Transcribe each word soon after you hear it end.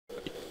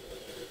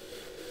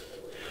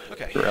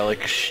Okay.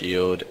 Relic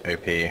shield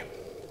OP. Indeed.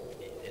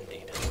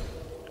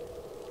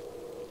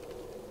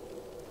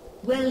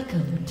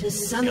 Welcome to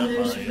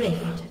Summoner's Got my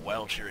Rift.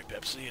 wild cherry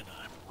Pepsi, and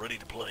I'm ready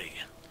to play.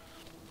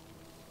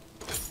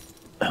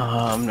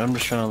 I'm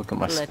just trying to look at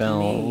my Let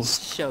spells.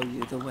 me show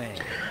you the way.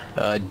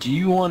 Do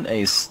you want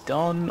a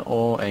stun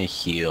or a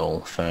heal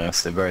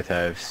first? They both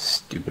have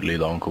stupidly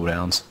long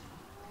cooldowns.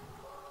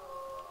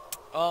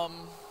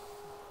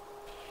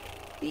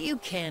 You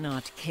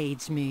cannot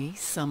cage me,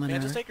 summoner. Yeah,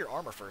 just take your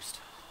armor first.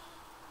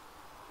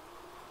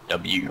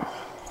 W.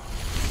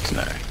 To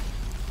know.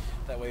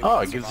 That way we Oh,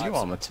 can it gives survive you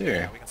armor too.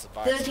 Yeah, we can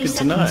survive. 30 Good to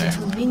seconds know.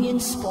 until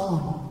minions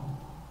spawn.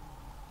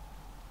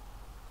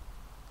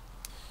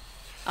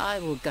 I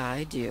will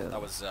guide you.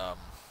 That was,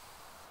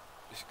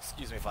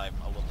 excuse me if I'm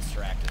a little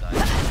distracted. I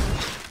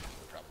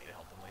probably need to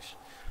help unleash.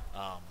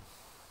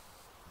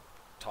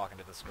 Talking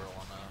to this girl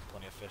on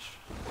Plenty of Fish.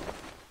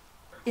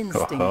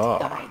 Instinct Oh.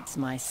 guides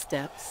my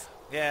steps.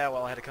 Yeah,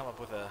 well, I had to come up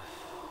with a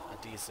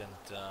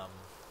decent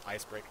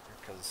icebreaker,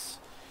 because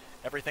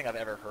everything I've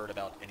ever heard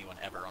about anyone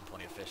ever on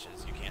Plenty of Fish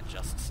is you can't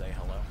just say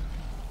hello.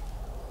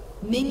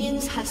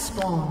 Minions have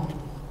spawned.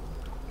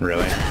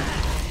 Really?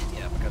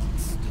 Yeah, because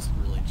it's just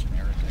really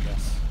generic, I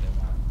guess. They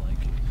want,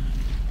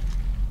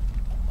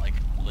 like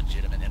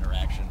legitimate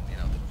interaction, you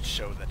know, to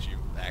show that you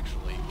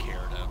actually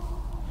care to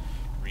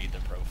read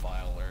the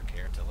profile or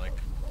care to, like,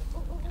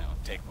 you know,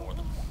 take more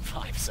than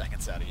 5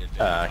 seconds out of your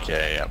day.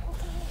 Okay, yeah.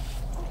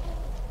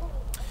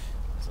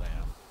 So,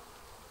 yeah.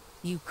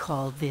 You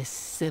call this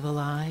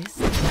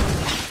civilized?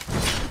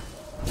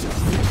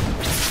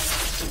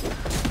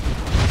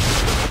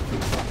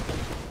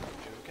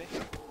 Okay.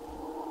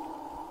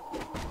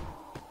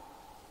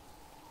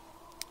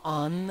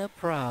 On the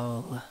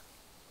prowl.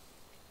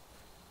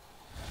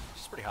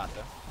 She's pretty hot,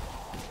 though.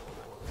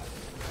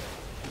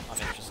 I'm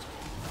interested.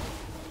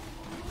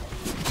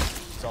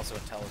 She's also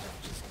intelligent,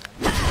 which is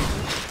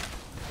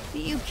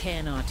nice. You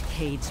cannot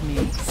cage me,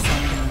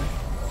 summoner.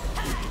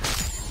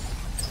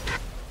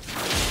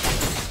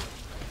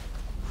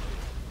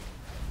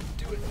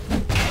 Do it.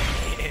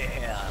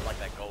 Yeah, I like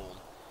that gold.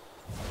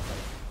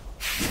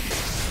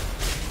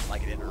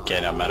 Like it in her. Okay,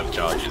 now I'm out of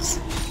charges.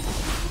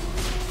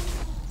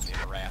 Being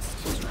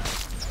harassed. Just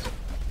harassed.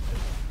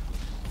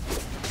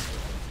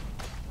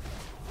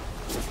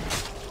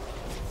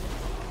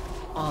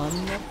 On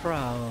the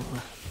prowl.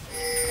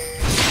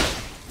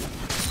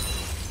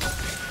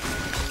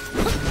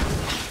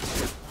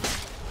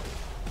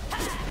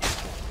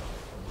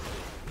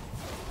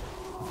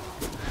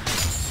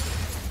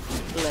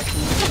 Let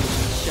me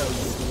show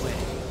you the way.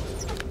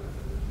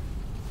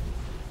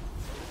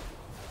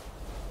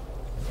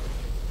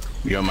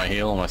 You got my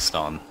heal or my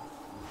stun?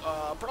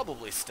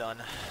 Probably stun.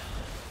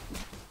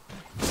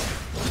 You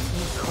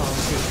call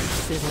this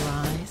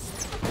civilized?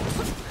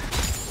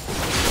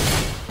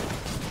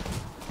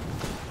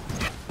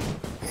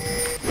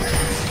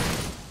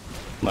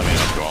 Let me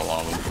not go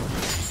along.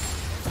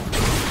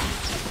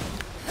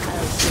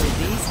 I'll show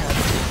these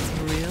houses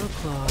real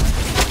claws.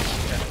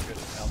 Yeah, that's good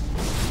help.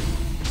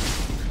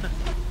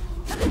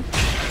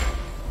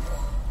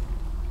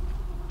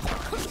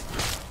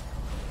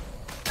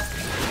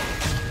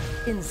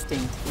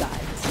 Instinct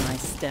guides my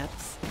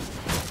steps.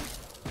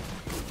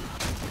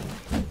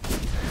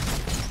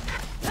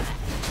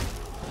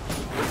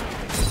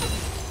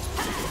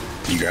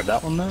 You grab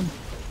that one then?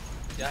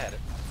 Yeah, I had it.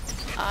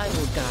 I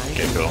will guide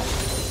Okay, you. cool.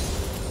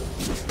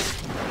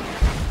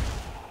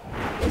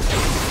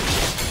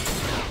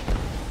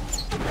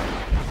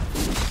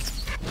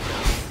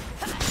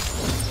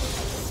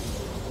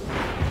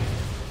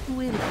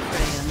 We'll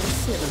prey on the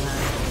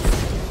civilized.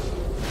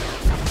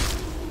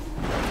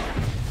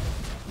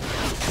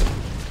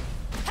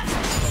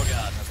 Oh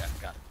god, okay,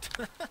 got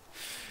it.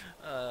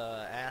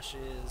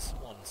 Ashes,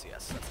 1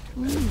 CS, that's too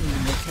bad.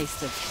 The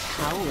taste of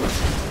power.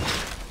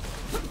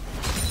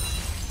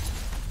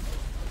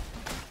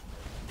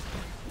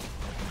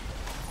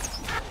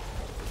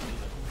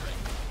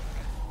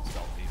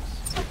 Stealth thieves.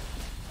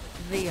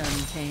 The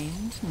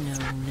untamed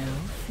know no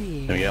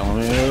fear. There we go, let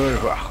me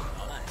move. Oh,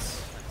 nice.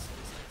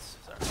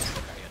 Sorry, I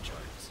got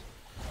charges.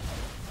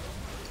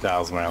 That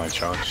was my only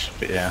charge,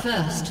 but yeah.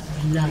 First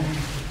blood.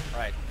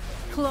 Right.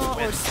 Claw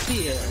or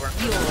spear,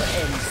 your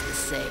end's the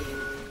same.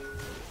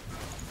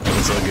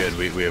 It's all good,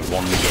 we have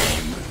won the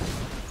game.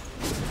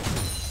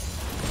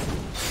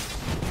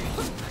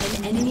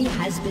 An enemy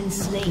has been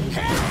slain.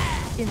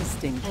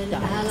 Instinct An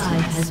guides ally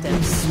my has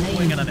been steps. Swing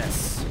slain. and a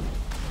miss.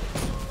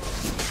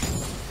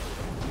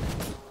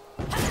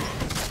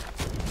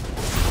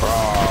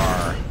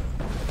 Roar.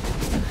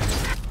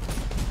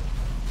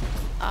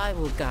 I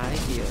will guide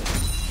you.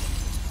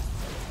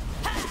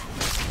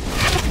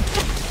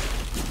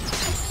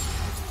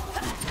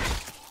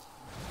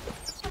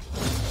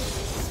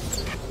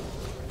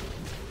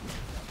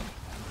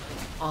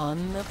 On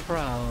the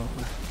prowl.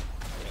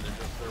 Okay,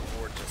 their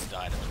ward just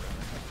died in the river.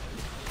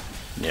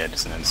 Yeah,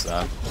 just an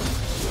insta.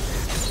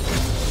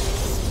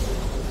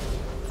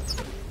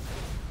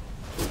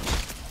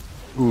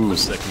 Ooh,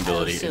 second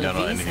ability. So I don't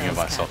know these anything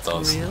about house myself cats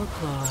does. real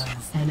claws.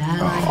 An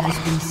ally has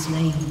been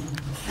slain.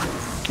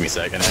 Give me a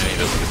second, I need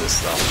to look at this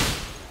stuff.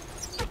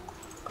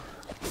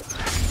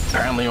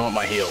 Apparently you want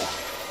my heal.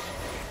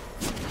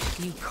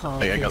 You call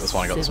Hey, I got this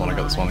one, I got this one, I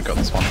got this one, I got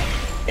this one.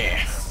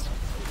 Yeah.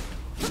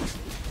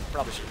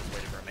 Probably should have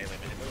waited for a melee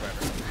minute, but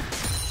whatever.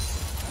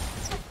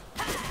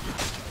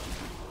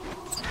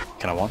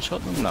 Can I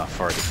one-shot them? No,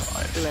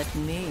 45. Let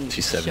me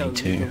She's show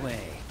 72. you the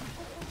way.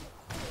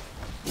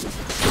 No,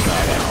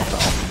 I got half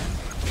health.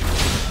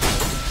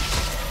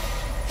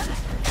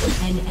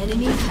 An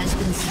enemy has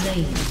been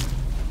slain.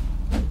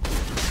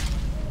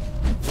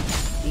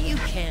 You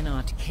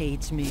cannot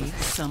cage me,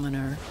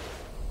 summoner.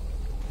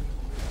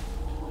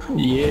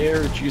 Yeah,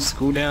 reduce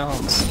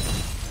cooldowns.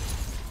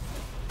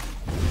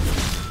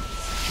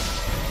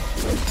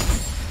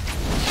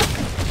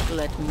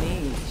 Let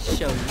me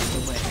show you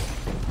the way.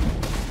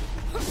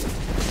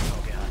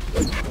 Oh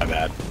god. My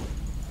bad.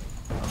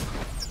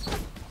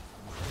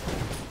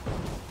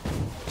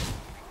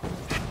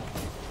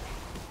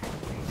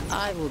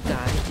 I will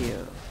guide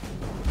you.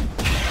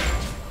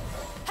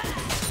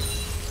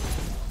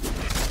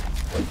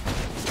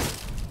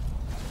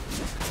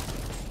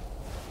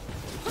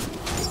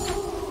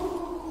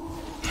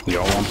 You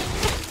want one?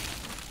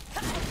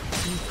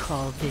 You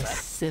call this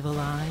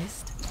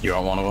civilized? You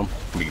want one of them?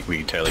 We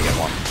can totally get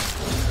one.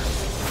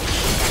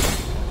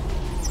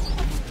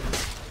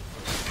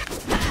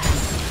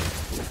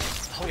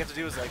 All we have to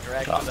do is like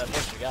drag him to that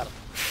bush, we got him.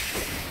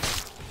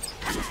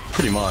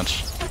 Pretty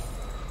much.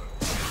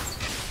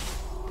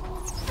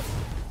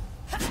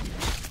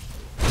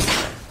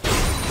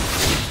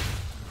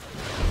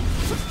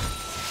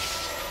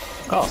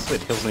 Oh,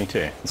 sweet, heals me too.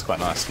 That's quite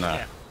nice to know.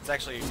 Yeah, it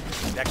actually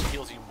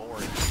heals you more.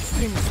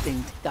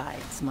 Instinct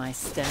guides my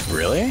steps.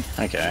 Really?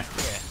 Okay.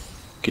 Yeah.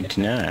 Good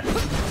to know. So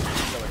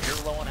if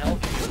you're low on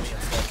health, you heal me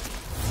instead.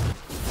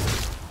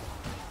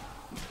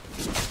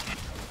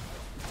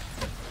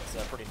 It's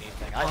a pretty neat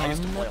thing. I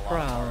used to On play the a lot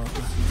prowl.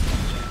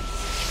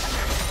 of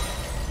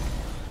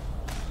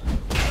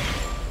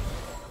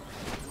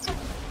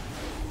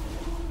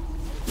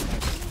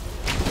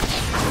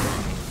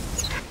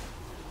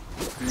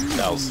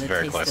That was The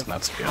very taste close, of and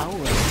that's good. power.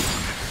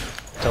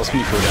 Tells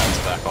me cooldowns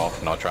to back off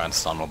and I'll try and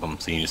stun with them,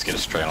 so you just get a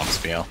straight on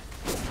spear.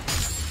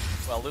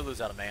 Well,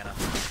 Lulu's out of mana.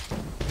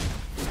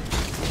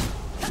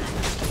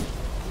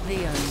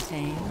 The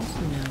untamed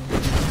know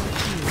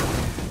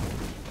fear.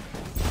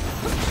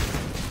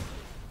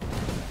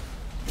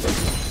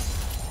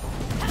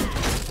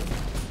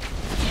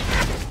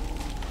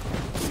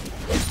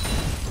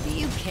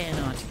 You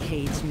cannot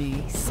cage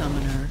me,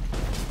 summoner.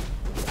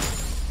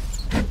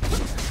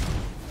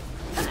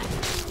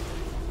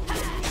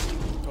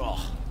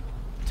 Oh,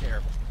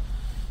 terrible.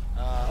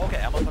 Okay,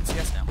 I'm up on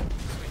CS now.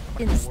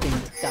 Sweet.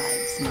 Instinct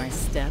guides my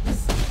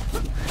steps.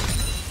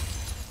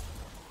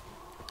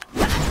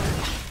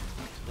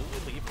 Lulu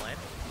leave lane.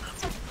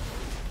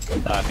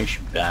 I think she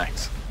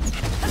backed.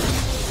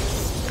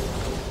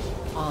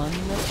 On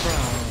the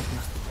prowl.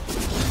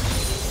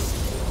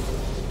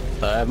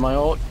 I have my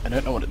ult. I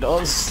don't know what it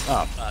does.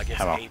 Oh, Gives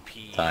hammer.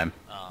 AP. Time.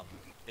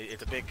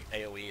 It's a big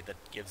AoE that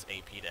gives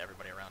AP to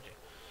everybody around you.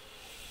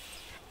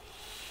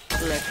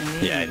 Let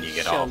me Yeah, and you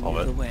get show off you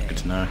of the it. way. Good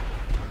to know.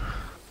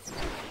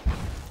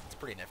 It's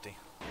pretty nifty.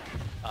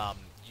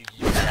 You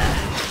use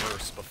that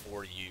first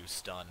before you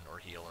stun or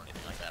heal or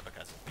anything like that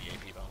because of the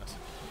AP bonus.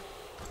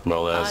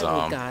 Well, there's I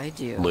will guide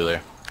you. Lulu.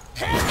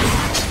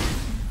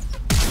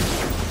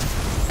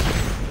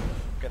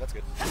 Okay, that's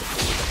good.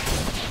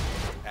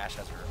 Ash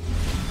has her.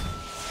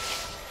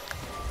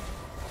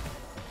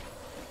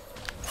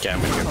 Okay, I'm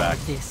gonna go back.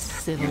 Call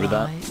this Remember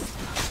that? civilized?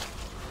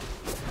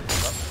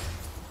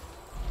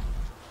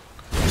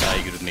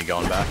 You good with me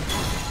going back?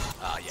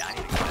 Yeah, I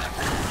need to go back.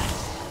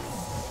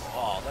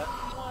 Oh, that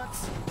what?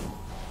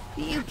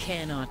 You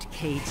cannot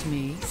cage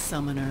me,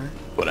 summoner.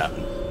 What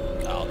happened?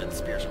 Oh, then the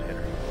spears will hit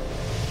her.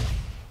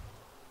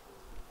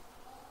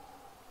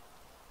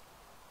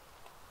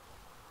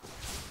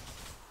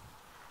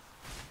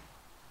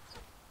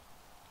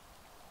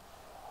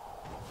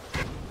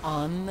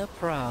 On the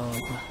prowl.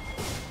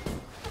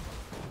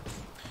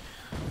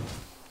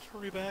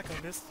 Hurry back,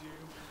 I missed you.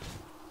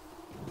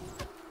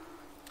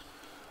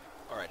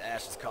 Alright,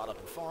 Ash is caught up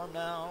in farm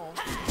now.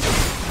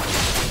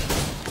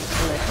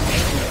 Let me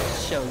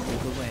show you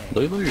the way.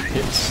 Lulu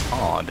hits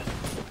hard.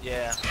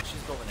 Yeah,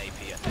 she's building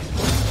AP, I think.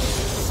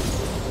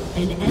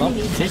 An Not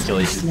enemy has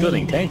particularly, been she's slain.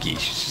 building tanky.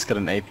 She's just got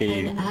an AP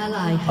An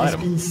ally has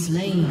item. been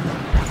slain.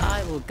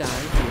 I will guide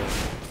you.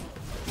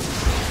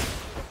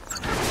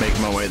 Make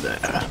my way there.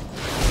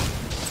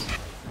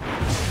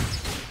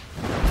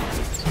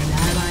 An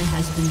ally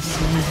has been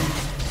slain.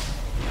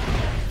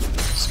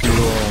 School.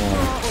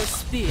 Claw or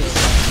spear, it's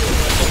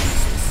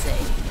the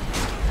same.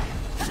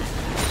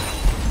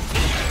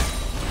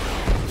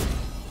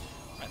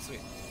 Alright,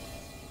 sweet.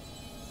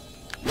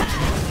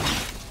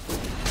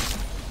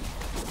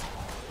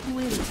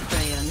 We'll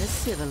prey on the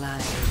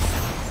civilized.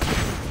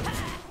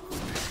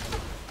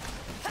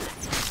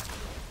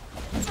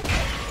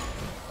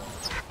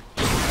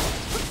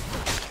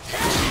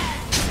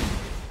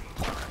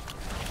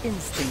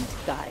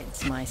 Instinct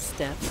guides my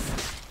steps.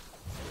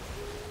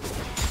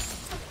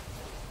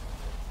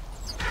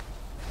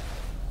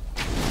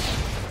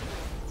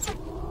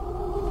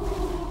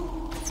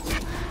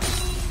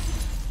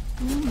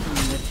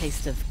 The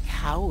taste of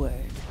coward.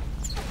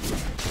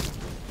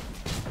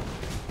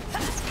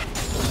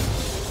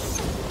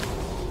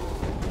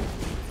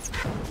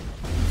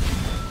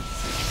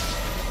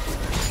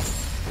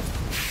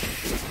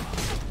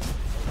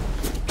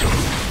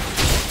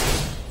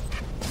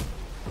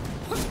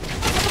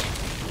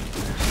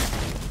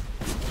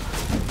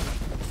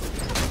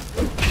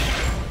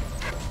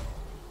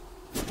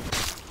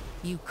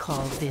 You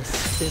call this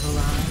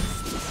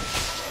civilized?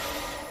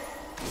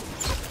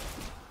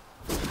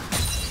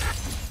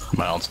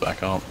 My ult's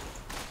back up.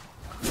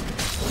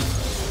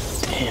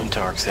 Damn,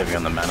 Tark's heavy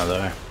on the mana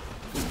though.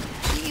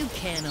 You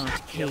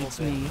cannot cage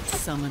me,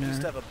 summoner.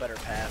 Just have a better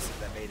passive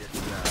that made it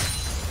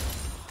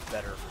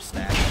better for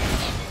stacking.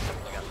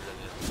 I got rid of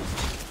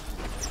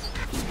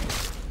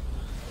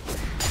it.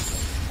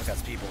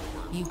 Because people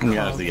were You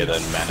have to get a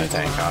mana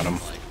tank on him.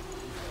 like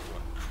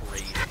doing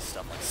crazy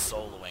stuff like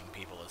soloing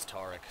people as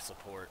Tarek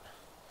support.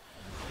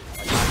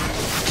 Like,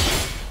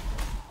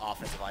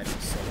 offensive items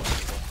soloing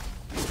people.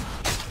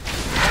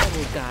 I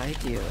will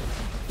guide you.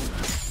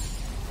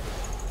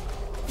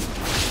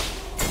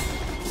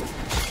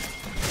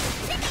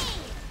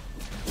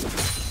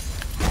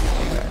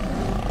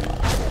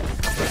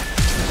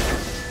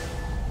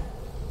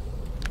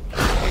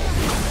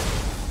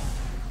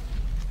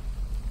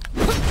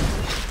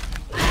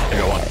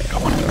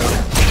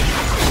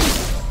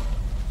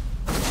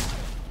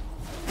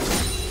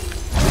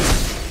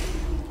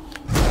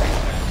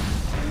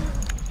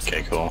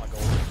 Okay, cool.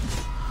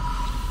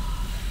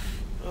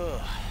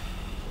 Ugh.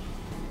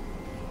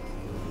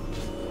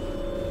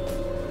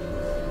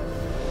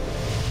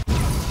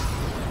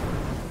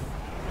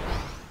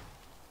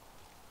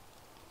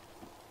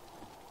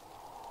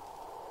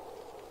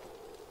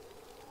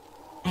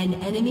 An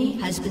enemy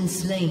has been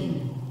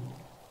slain.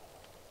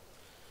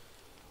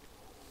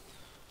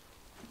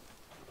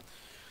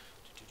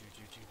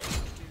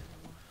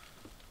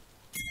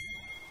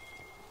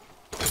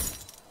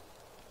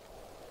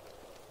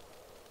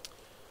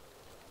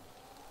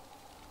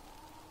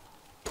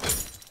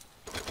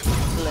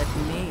 Let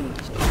me.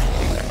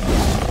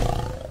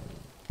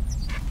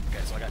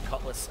 Okay, so I got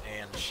Cutlass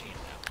and Sheen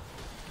now.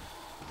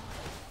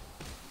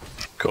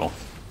 Cool.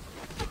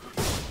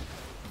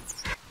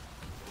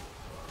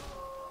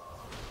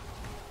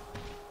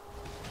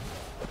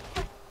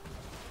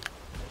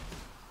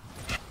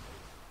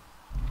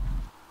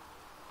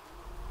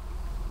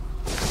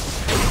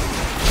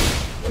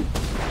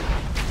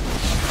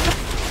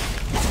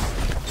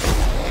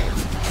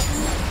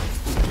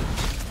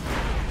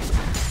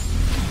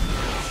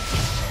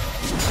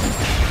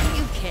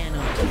 You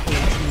cannot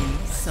cage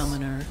me,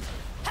 summoner.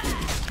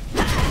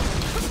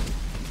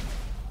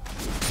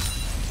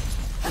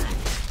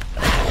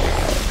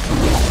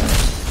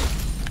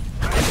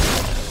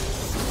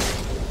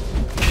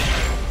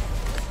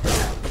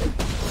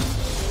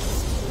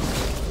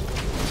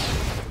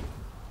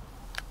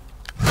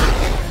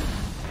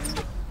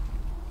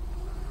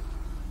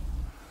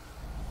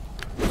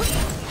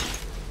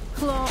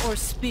 Claw or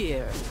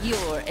spear,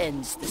 your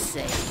end's the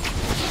same.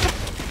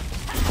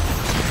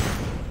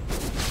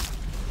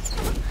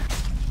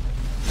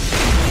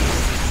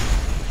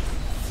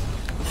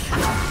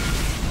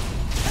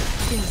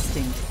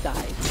 Instinct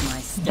guides my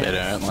I steps.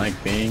 don't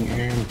like being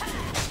here.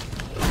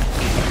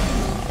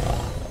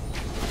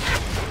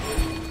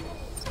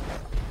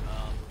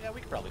 Yeah, we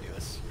could probably do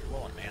this. We're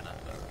low on mana.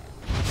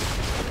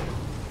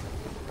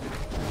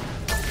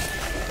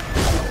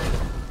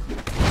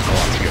 I'll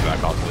have to go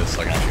back onto this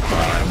like a few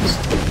times.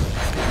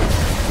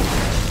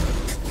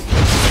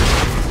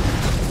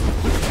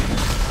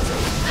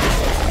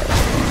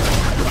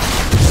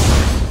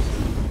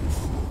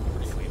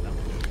 Pretty clean though.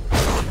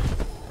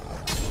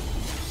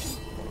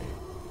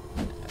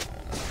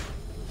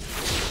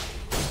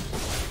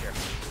 Here.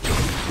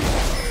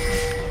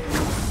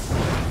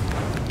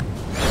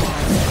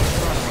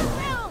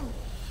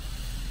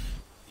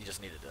 You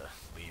just needed to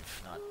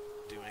leave, not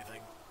do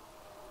anything.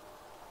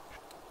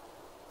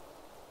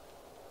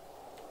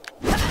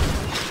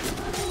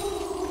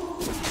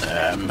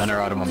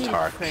 Mana item on We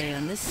Tark. prey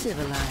on the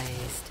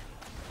civilized.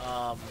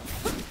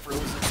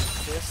 Frozen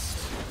Fist?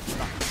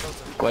 Not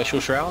Frozen. Glacial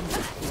Shroud?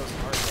 Frozen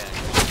Heart Gang.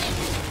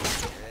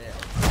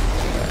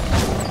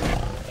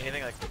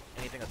 Yeah.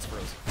 Anything that's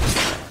frozen.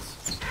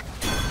 Yes.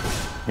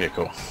 Yeah,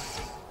 cool.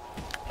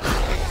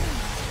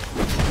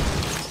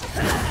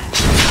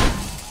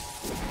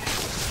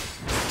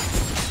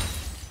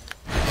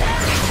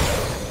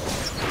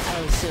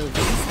 Oh, so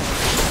these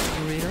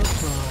are real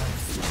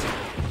claws.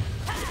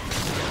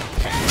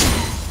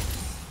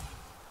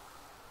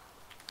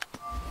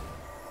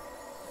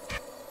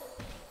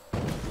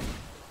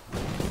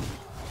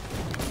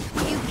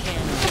 You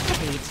cannot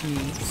cage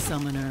me,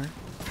 summoner.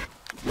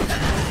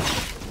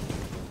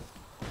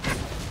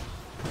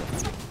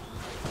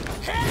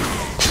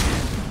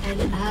 An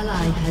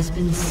ally has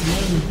been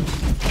slain.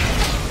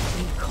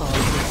 You call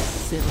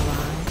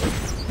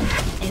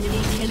civilized.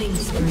 Enemy killing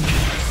spree.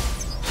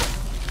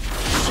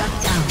 Shut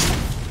down.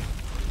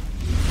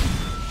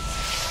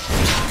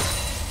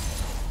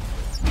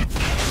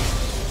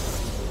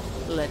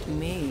 Let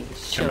me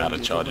show I'm out you of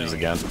the charges way.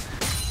 again.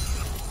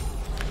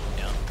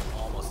 Yeah,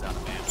 almost out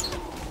of mana.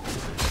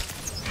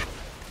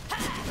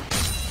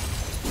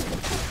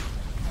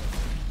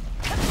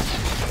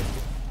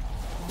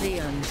 The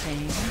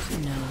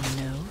untamed know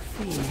no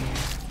fear.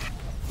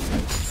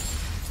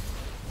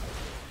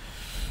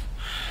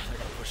 They're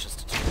gonna push us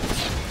to 2.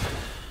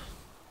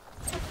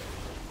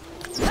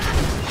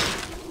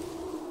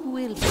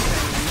 We'll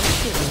become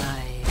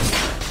civilized.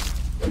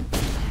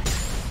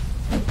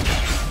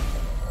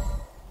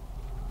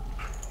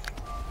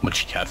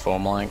 What's your cat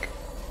form like?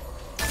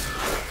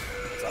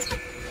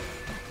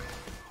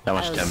 How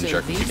much I'll damage show you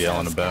reckon you these deal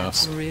in a house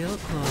burst? cats real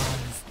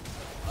close.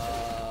 I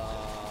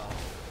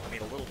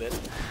mean, a little bit.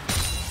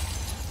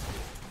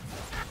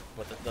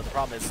 But the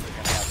problem is they're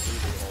gonna have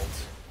Lulu ult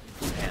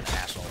and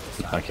National this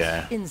time.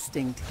 Okay.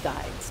 Instinct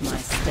guides my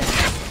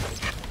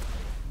steps.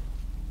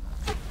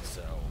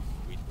 So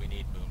we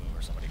need Moo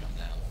or somebody come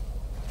down.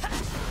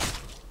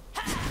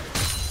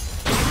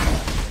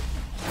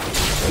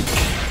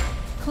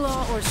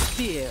 Claw or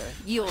spear,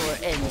 your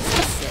end is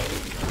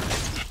safe.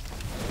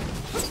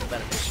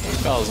 That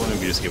initiates. Well, as long as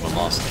we just get one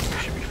last thing, we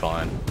should be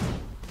fine.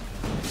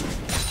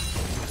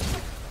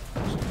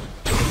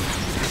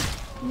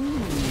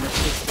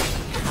 It's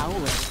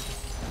power.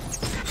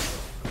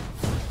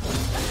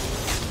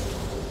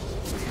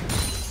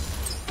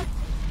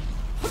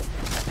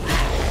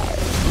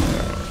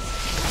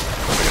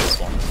 This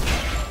one.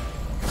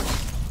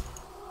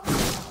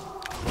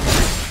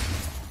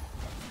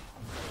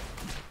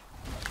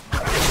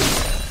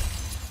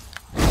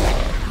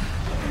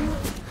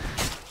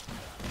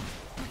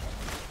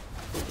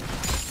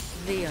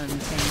 The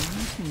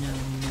untamed know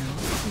no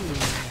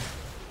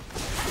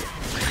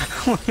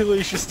fear.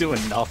 Lily's just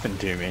doing nothing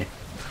to me.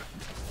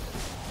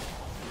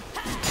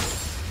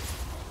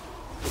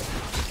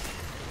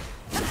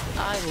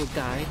 I will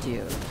guide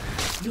you.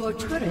 Your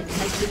turret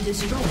has been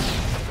destroyed.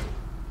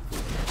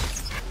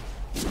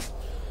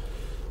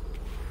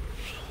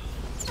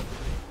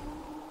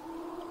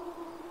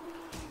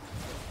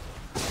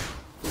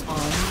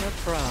 On the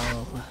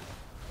prowl.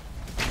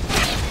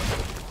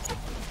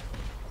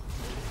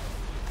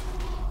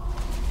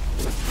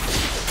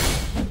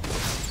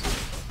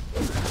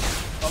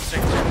 Oh,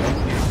 take I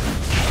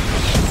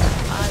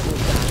will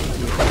guide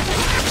you.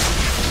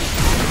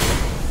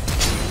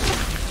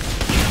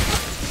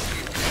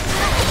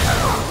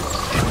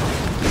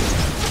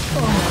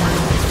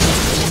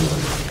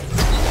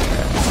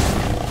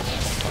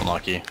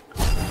 Unlucky.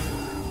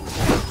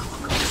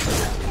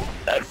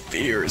 That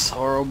fear is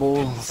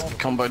horrible.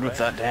 Combined with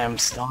that damn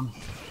stun.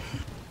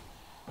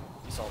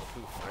 You saw the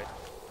poof, right?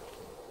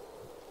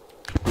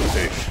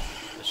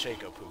 Oof. The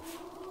Shaco poof.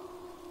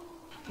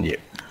 Yep.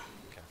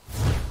 Okay.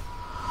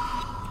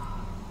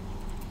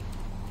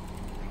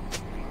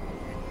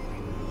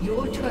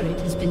 Your turret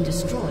has been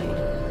destroyed.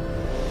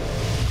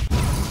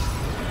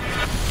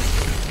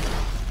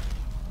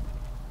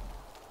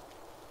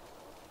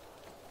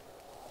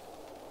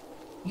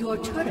 Your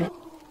turret.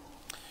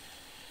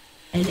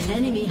 An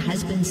enemy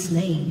has been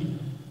slain.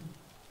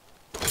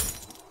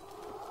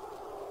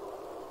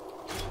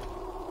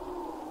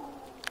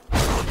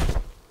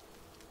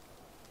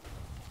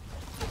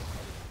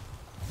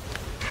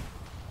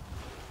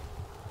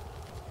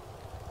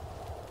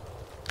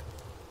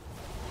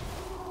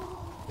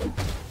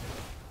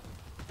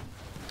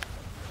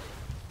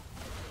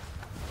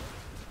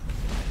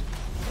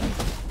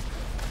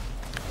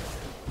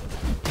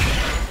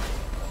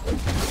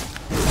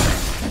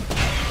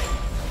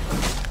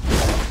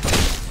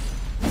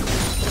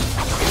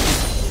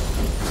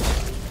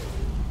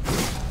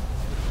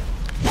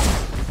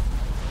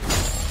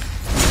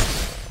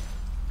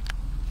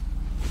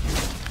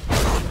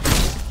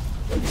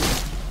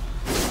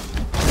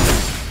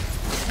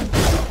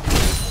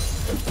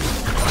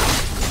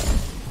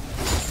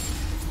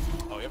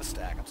 Oh, you have a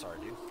stack. I'm sorry,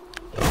 dude.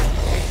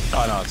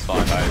 Oh no, it's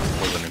fine. I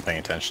wasn't even paying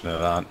attention to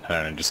that,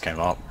 and it just came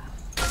up.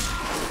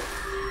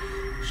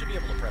 Should be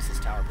able to press this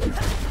tower pretty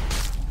hard.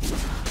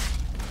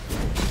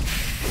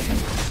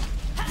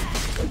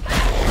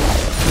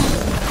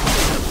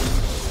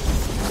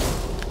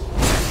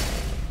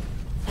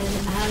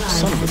 An ally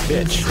Son of a has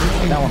been bitch.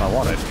 slain. That one I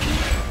wanted.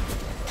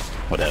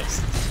 What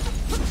else?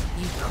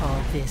 You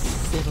call this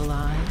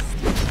civilized?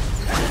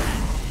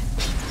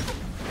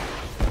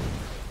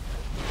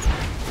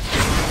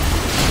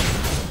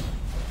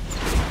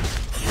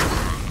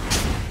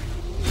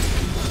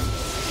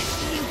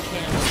 You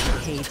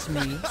can't hate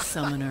me,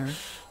 summoner.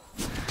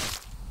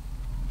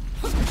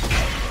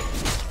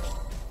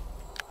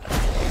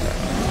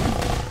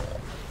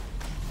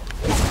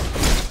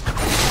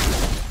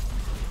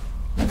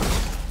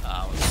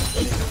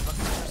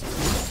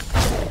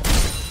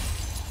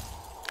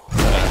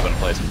 I'm gonna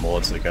play some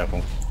wards, so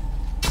careful.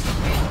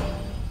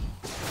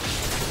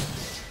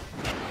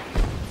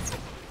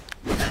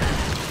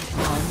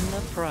 On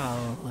the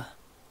prowl.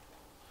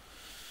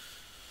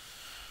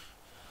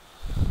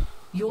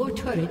 Your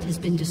turret has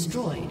been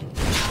destroyed.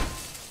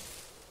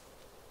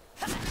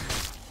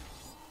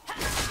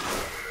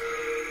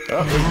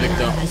 Oh, there's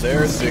Victor.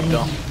 There's Victor.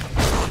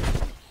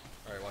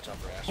 Alright, watch out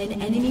for Ash.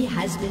 An enemy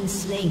has been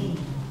slain.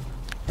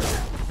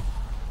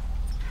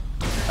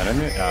 I don't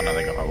think. Oh no,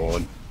 they got my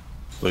ward.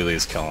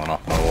 Lily's killing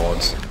off my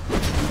wards. Watch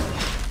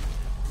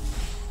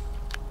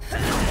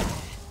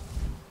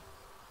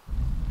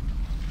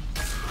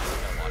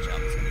out,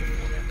 there's gonna be a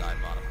 4-man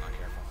dive bottom, not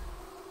careful.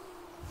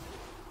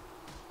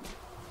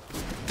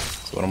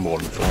 That's what I'm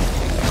warding for.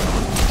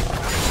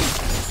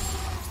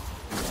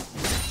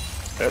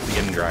 Oh, they're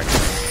getting dragged.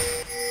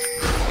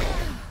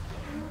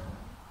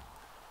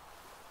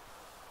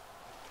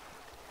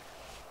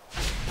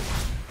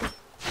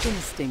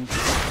 Instinct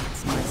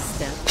guides my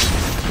step.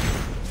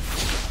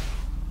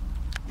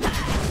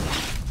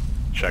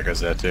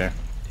 Checker's there too.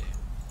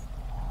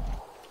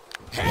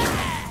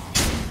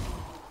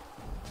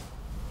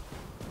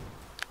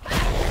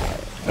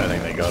 I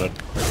think they got it.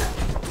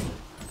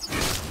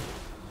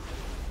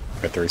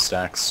 Got 3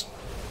 stacks.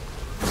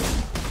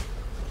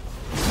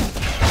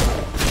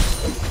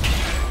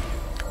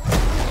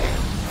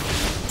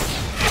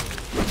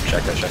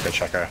 Checker, checker,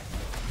 checker.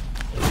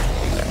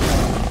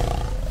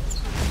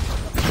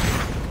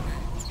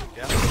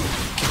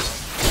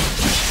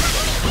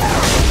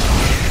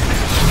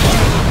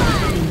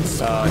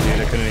 Oh, dude,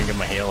 I couldn't even get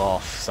my heal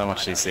off. So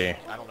much CC.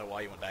 I don't know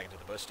why you went back into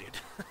the bush, dude.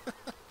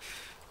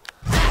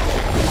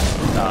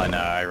 Oh no,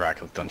 I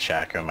right-clicked on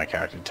Shaka and my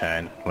character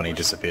turned when he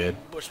disappeared.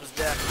 Bush was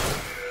dead.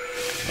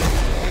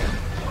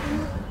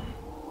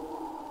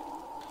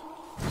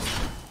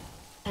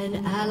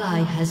 An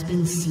ally has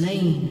been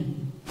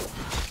slain.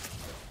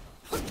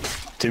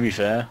 To be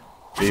fair,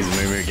 these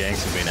Moo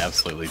ganks have been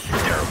absolutely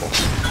terrible.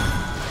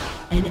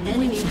 An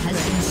enemy has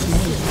been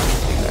slain.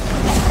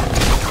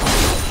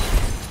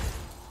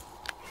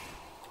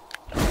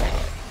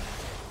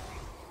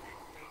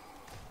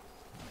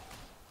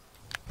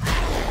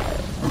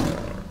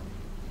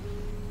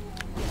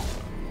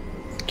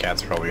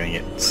 Cat's probably gonna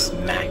get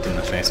smacked in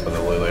the face by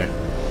the Lulu.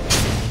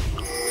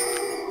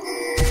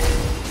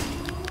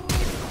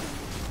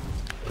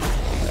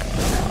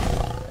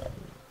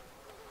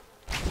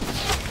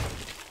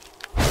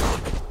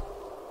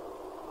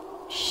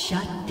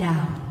 Shut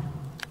down.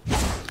 You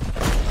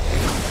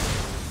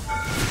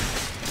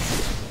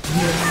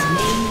have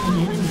slain an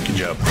enemy. Good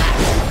job.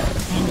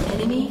 An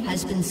enemy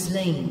has been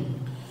slain.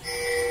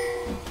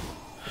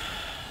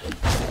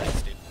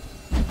 Thanks, dude.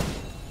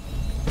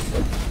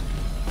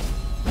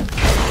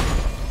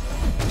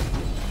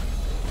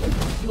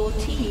 Your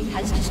team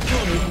has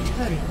destroyed a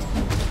turret.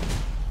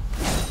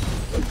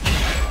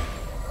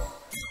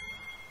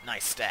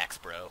 Nice stacks,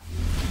 bro.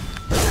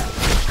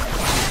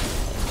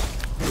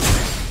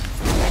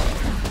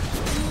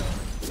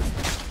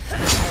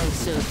 Oh,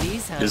 so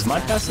these have Does my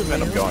that passive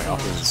end up real going off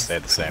or fun. does it stay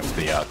the same with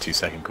the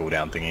 2-second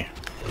cooldown thingy?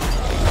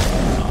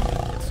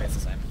 It stays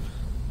the same.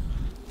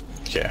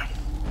 Yeah.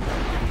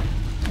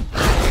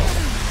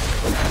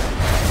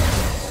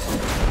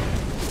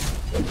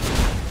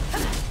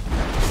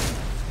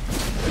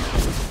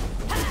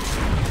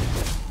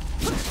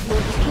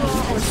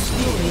 Claw or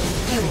spear,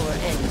 your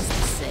ends the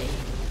same.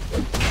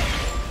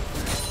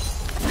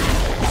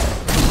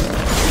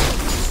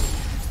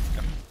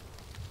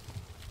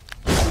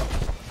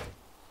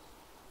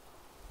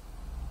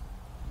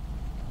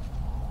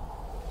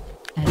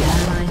 An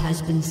ally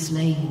has been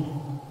slain.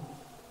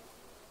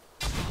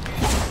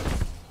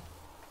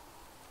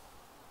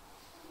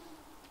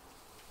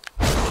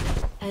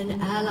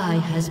 An ally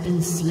has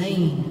been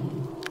slain.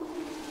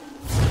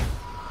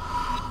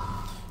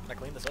 Can I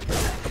clean this up?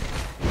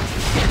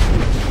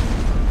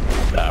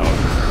 That one.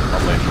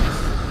 Probably.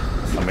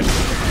 I mean,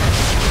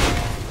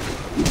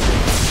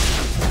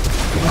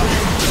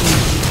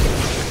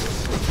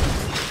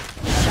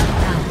 Shut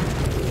down.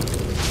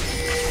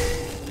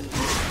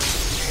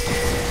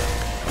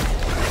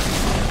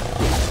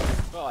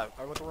 Oh,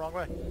 I went the wrong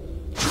way.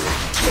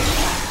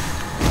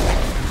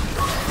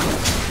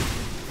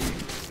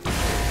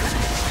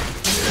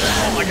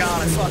 Oh my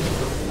god, I suck.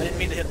 I didn't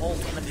mean to hit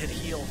ult, I meant to hit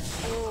heal.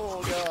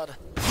 Oh god.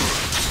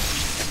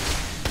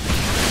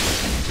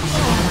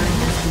 Ally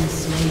has been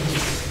slain.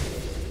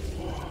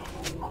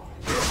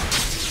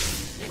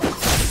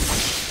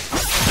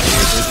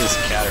 this is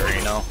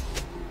Katarina.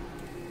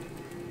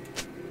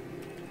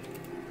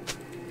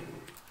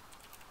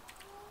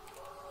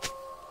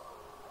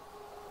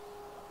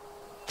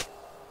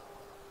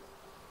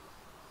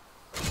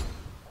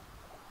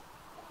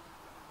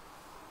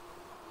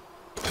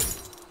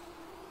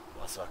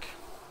 Well, I suck.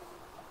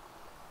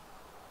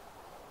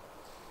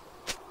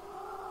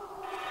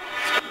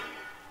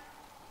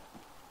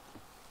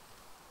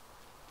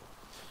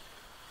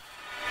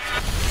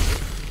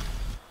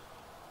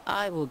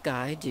 I will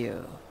guide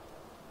you.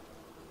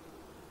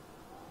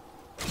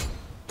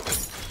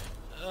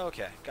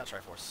 Okay, got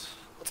Triforce.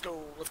 Let's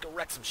go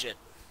wreck some shit.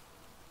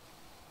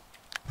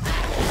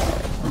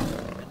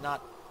 And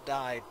not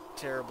die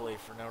terribly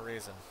for no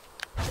reason.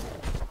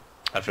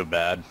 I feel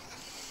bad.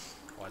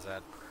 Why's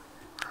that?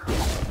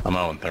 I'm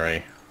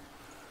 0-3.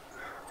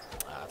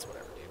 it's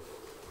whatever, dude.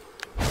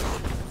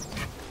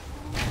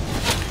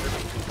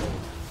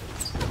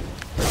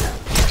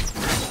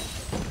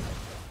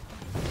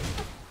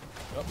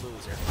 Oh,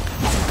 Lulu's here.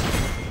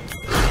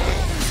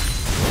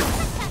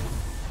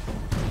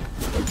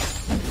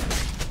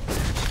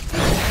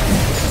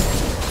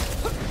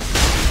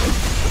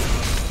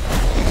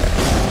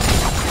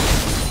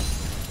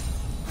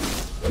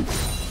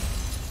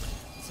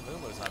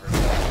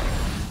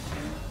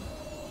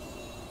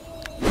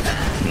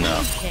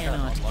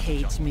 Cannot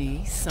cage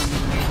me, someone.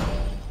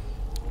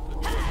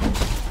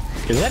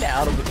 Is that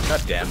out of the...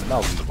 God damn it, that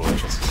was in the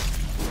bushes.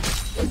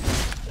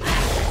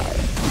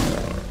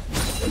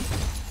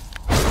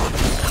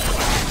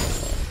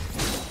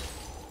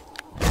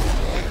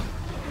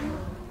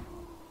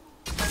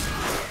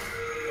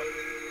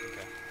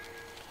 Okay.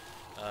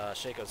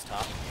 Shaco's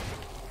top.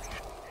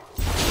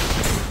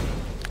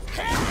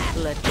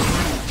 Let me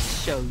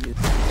show you. An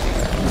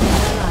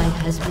ally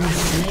has been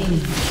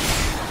slain.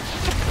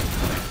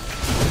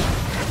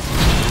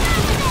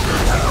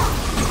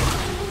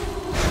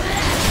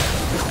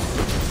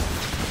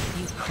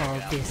 Call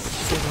this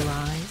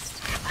civilized?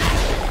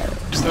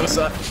 Just notice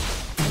that.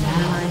 An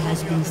ally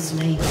has been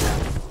slain.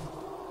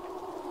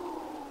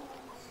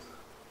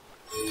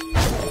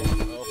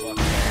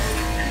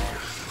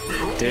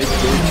 Dude, I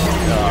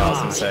was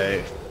gonna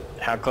say,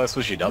 how close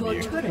was your Your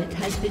W? turret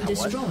has been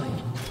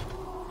destroyed.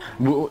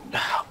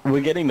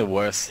 We're getting the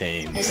worst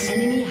An teams.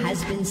 enemy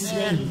has been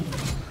slain.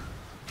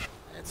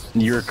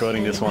 You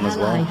recording this one as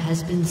An ally well?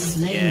 has been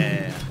slain.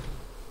 Yeah.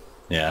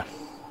 Yeah.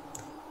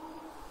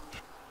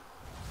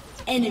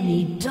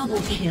 Enemy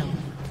double kill.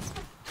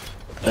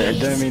 I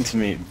don't mean to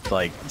me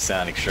like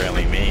sound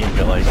extremely mean,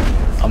 but like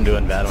I'm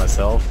doing bad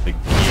myself. But,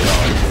 you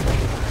know,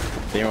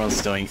 if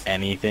anyone's doing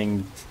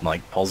anything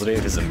like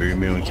positive is a Moo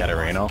Moo and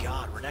Katarina. Oh my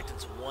god,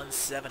 Renekton's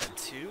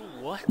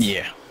 1-7-2? What?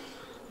 Yeah,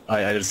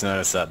 I just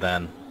noticed that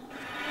then.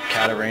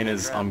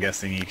 Katarina's, I'm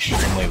guessing,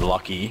 extremely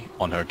lucky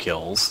on her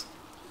kills.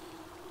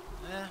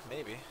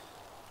 Maybe.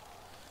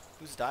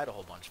 Who's died a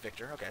whole bunch?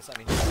 Victor? Okay, so I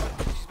mean,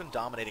 she's been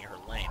dominating her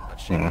lane, but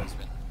Shaco's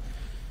been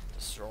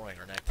destroying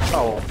Renekton.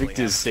 Oh,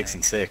 Victor's 6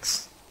 and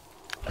 6.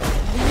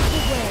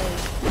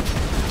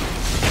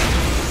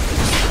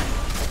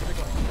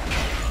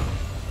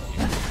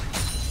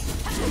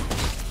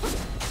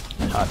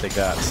 I'll take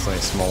that. It's like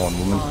a small one,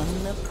 woman.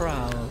 On the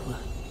prowl.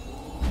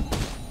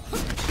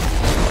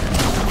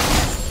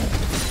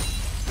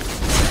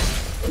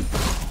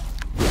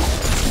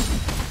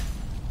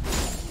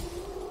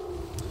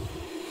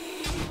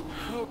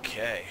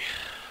 Okay.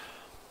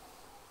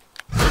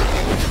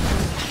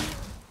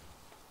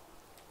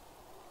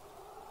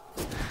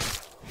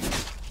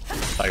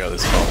 I got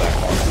this far back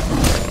on.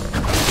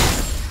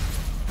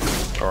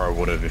 Or I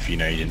would have if you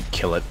know you didn't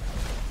kill it.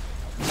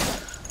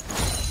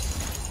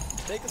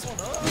 Take this one.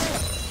 Oh,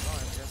 fine,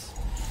 I guess.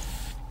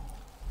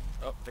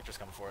 Oh, Victor's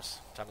coming for us.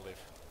 Time to leave.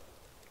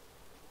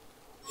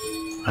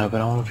 But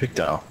I want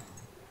Victor.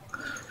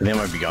 And then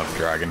I might be going for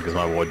Dragon because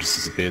my ward just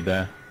disappeared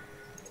there.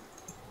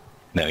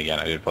 Then again,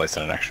 I did place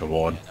on an actual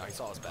ward. Yeah, no, he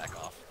saw us back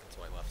off. That's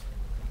why he left.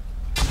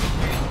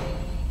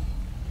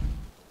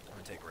 I'm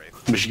gonna take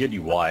Wraith. We should get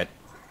you white.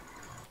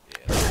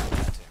 Yeah,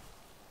 that too.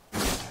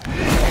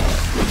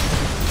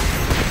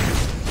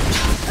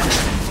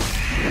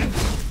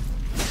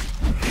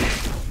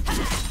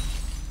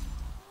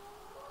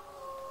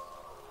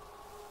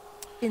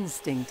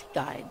 Instinct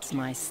guides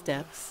my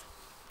steps.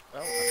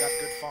 Well, I've got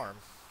good farm.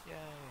 Yay.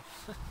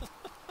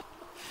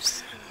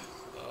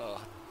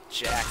 Oh,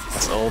 Jack.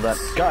 That's all that.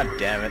 God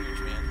damn it. Huge,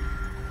 man.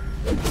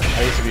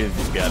 I used to be able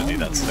to do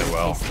that so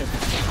well. Taste of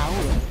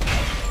power.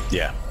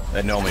 Yeah,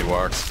 it normally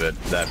works, but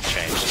that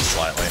changed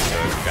slightly, so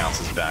it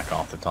bounces back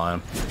half the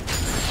time.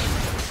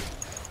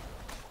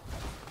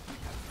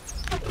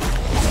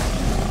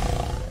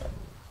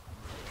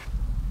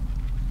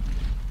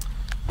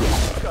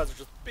 You guys are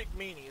just big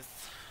meanies.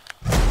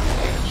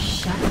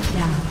 Shut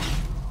down.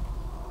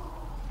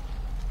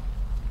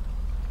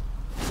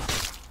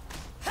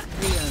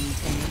 The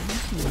untamed.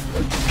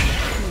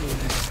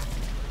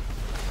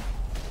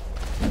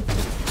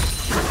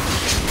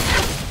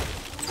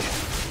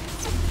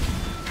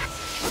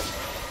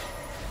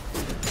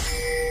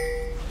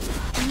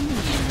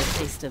 The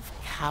taste of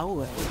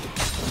coward.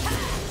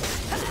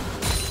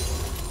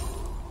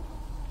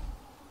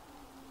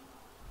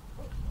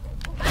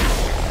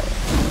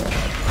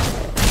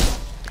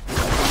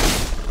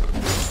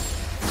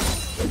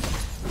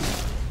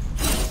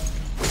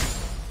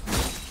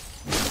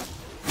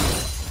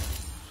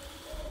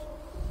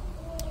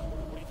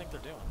 What do you think they're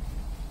doing?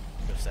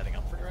 They're setting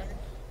up for Dragon?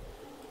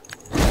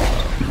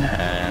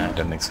 Nah, I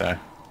don't think so.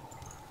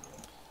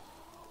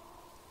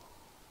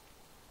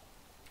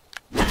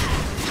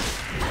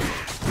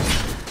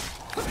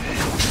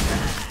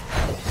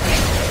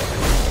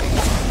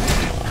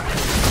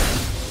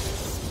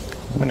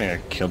 I'm gonna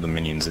kill the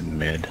minions in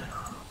mid. Okay.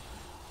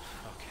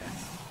 I'm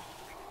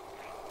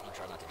gonna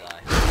try not to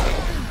die.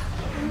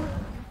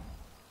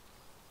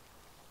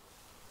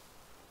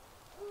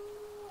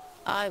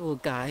 I will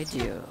guide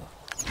you.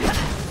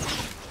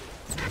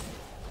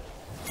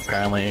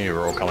 Apparently,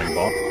 we're all coming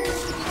bot.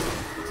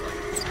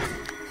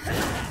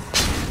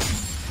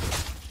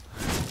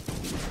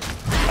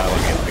 Let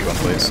me get the big one,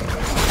 please.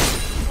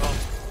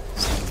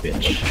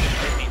 Bitch.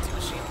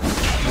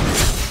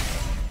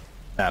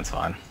 That's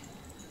fine.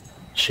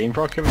 Sheen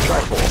proc him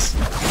Triforce.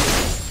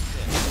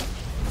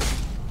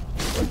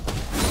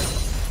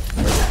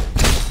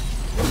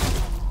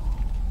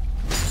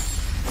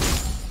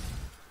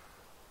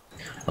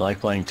 I like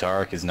playing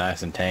Tarek, is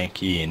nice and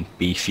tanky and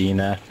beefy and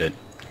that, but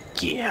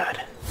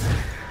God.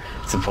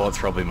 Support's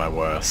probably my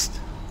worst.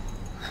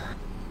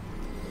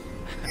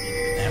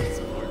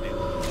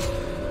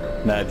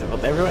 No,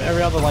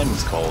 every other lane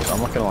was cold. I'm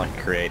not gonna like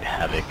create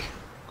havoc.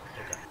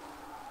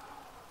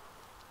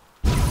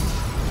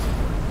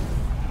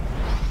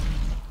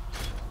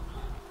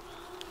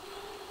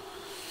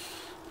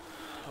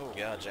 Oh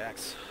god,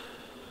 Jax.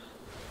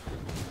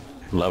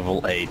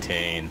 Level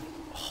 18.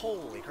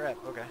 Holy crap,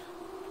 okay.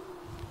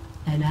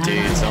 An ally Dude,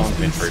 has someone's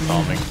been been free slain.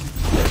 farming.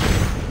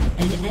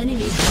 An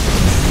enemy has been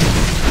slain.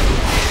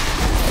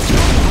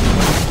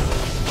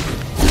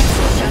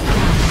 Shut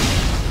down.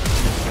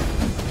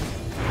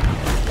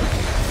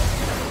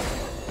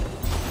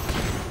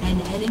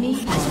 An enemy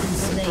has been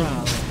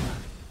slain.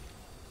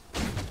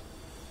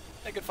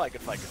 Hey, good fight,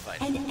 good fight, good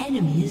fight. An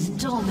enemy is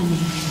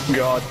dominating.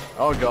 God.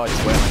 Oh god,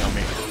 he's wailing on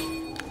me.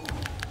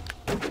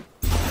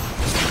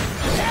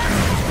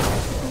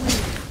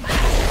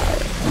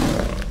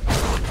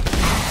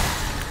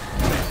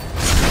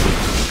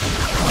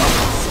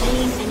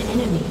 Slain an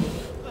enemy.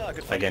 Oh,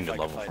 good I fight, gained good a fight,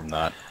 level good from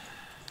fight.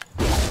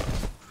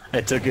 that.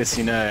 It took us,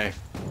 you know,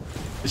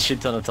 a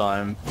shit ton of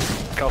time.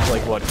 Couple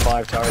like what,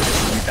 5 towers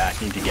of you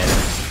backing to get it.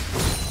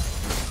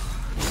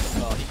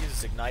 Oh, he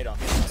uses Ignite on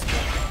me last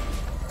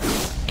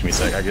time. Give me a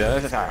sec, I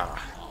get it.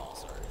 Oh,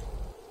 sorry.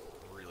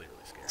 Really,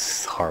 really scared.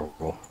 It's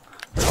horrible.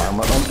 It's fine,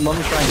 let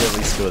me try and get at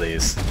least 2 of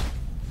these.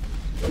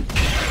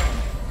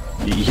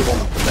 You hit one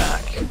with the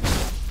back.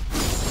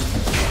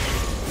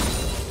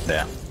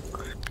 There.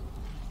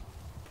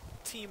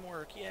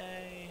 Teamwork,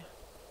 yay.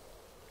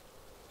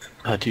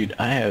 Oh dude,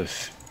 I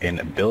have an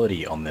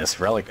ability on this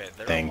relic Okay,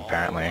 they're thing, all,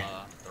 apparently.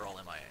 they're all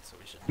MIA, so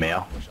we should Meow.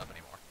 not push up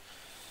anymore.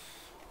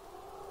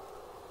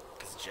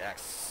 Because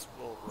Jax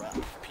will wrap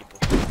people.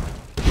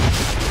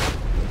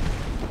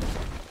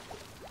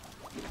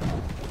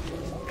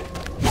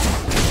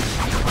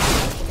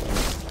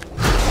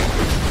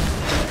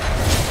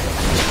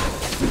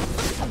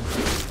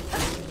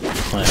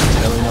 I'm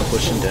totally not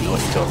pushing, don't know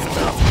what you're talking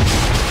about.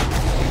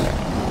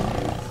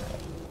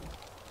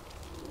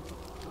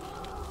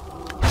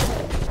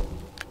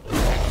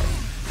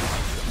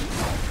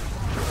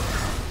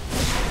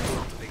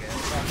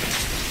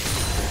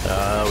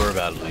 We're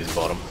about to lose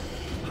bottom.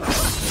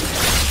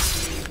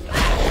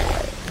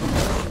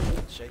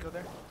 Shaco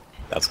there?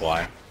 That's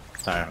why.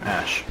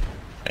 Ash.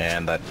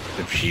 And that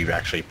if she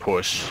actually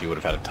pushed, she would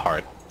have had a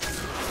turret.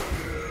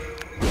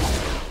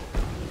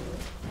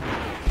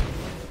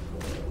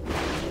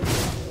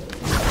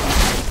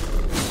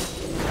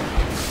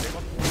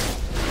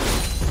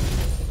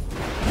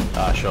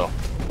 Sure.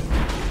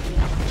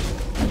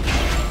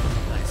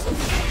 Nice.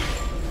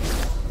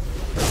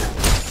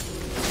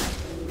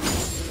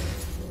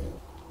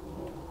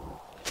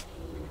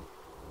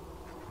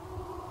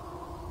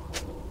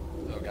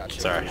 Oh god,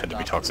 Shaco's Sorry, pushing had to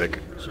be top. toxic.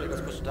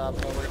 Shaco's pushing top.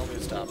 Oh, we're gonna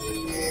lose top.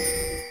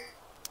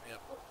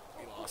 Yep,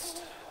 we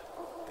lost.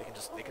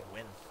 They can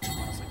win,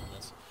 honestly, from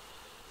this.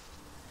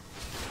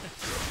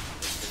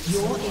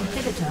 Your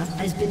inhibitor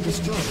has been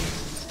destroyed.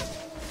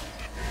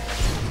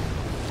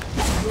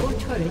 Your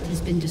turret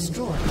has been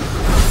destroyed.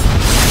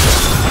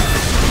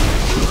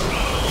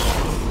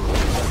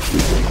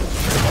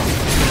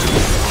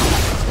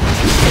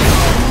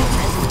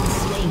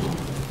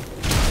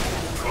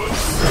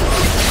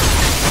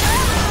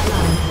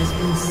 Has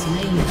been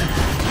slain.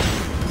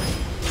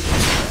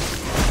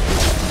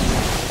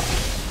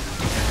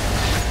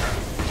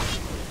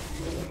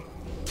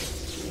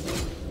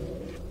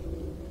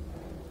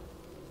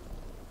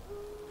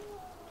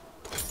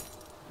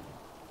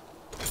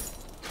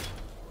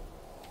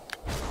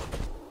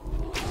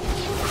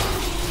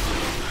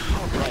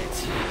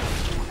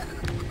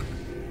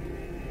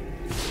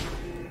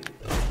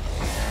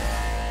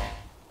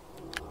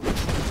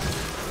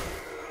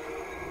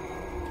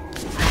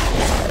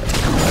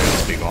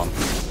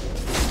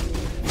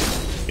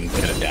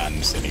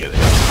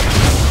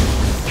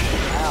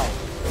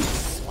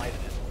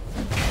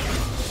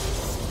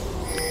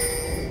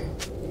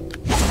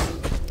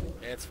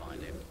 It's fine,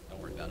 dude. Don't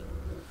worry about it.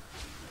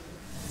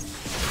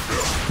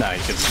 Nah,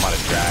 you could smite a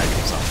drag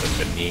or something,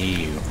 but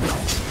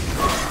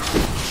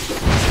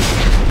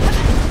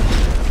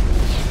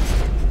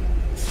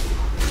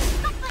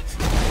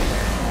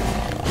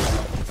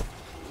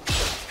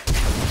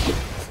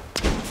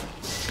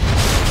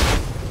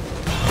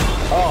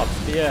Oh,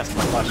 yes,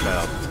 my flash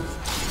failed.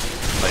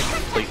 Like,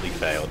 completely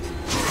failed.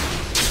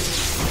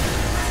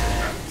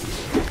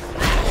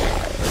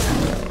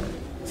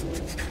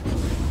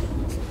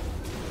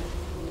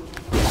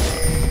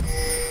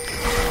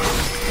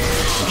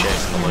 I'm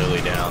chasing the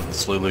Lulu down.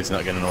 This Lulu's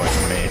not getting away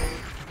from me.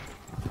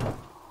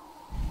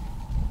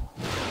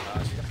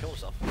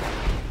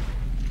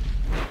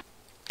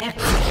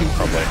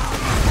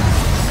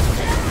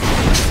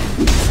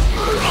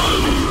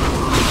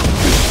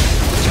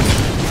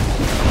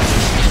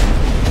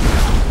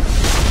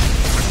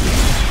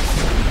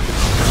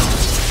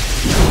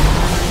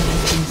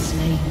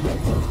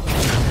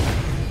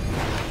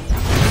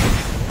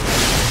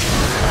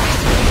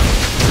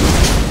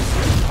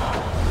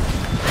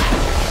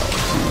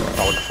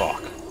 What the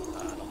fuck?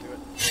 Don't do it.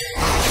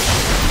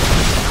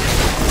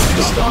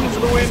 Stun for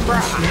the win,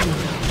 brah!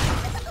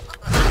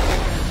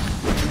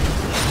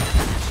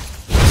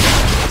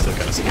 Still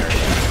kinda scary.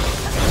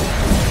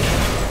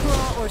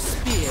 Claw or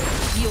spear,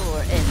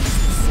 your end's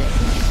the same.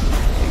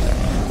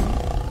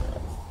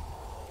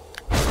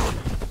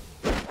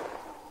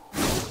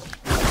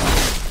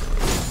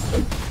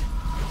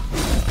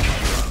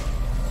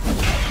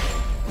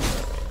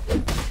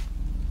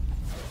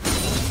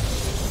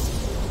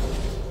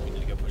 We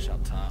need to go push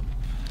out top.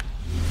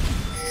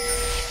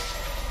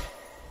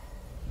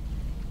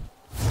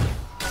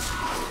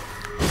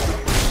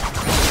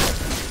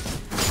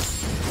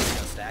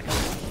 Gonna stack him.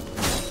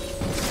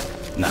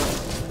 No.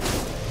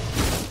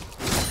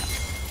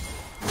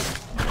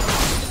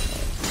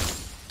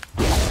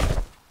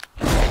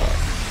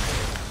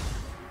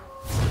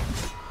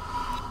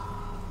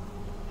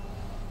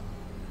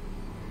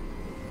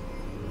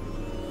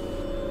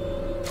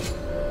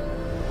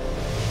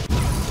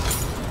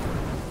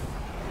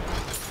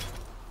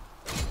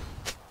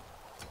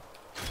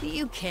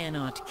 You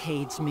cannot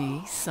cage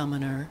me,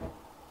 summoner.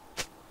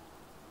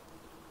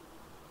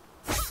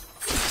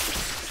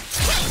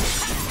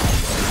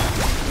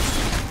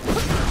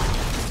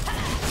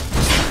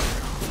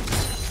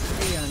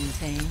 The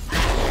untamed.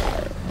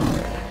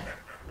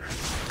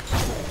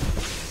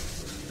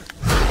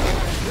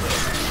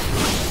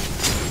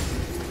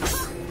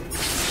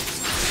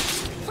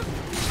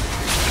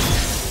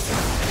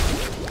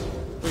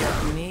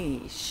 Let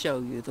me show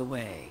you the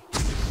way.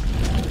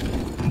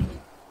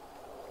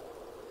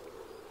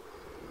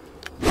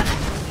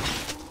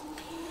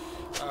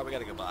 We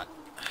gotta go bot.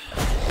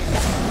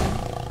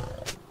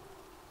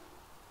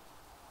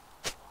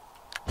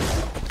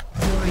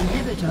 Your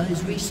inhibitor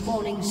is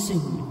respawning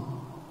soon.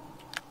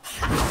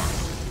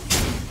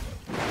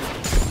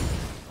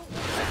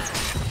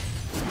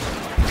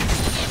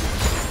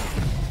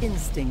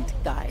 Instinct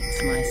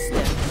guides my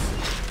steps.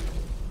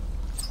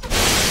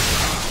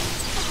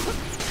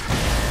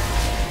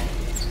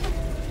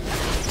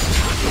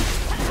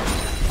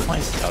 Why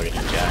is he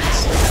targeting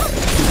Jax?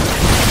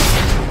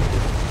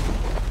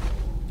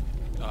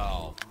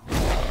 Oh.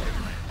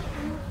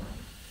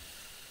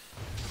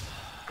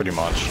 Pretty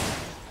much.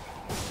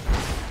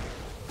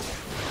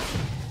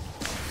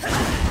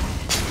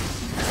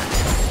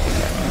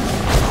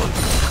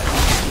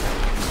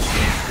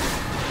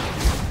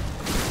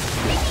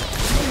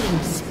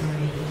 Killing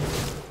spree.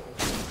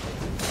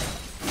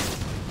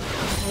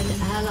 An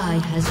ally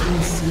has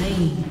been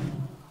slain.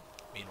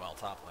 Meanwhile,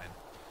 top lane.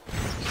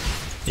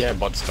 Yeah,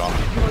 bot's gone.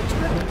 Your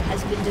turret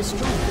has been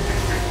destroyed.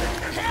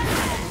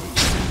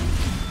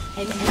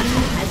 An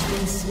enemy has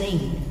been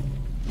slain.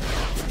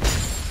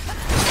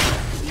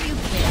 You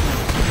cannot.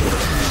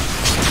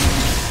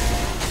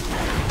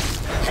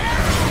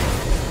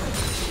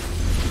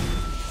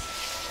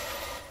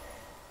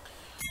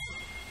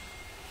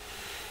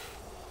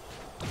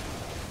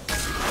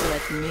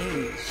 Let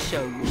me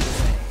show you the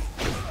way.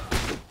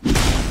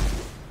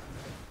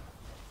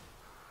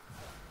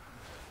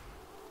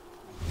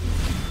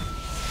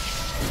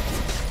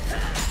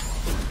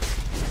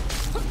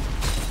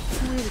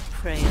 We'll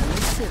prey on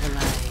the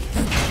civilized.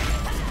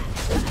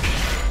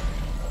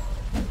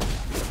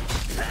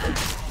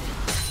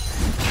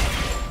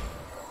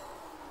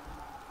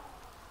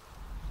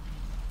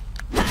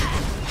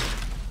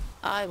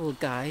 I will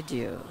guide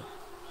you.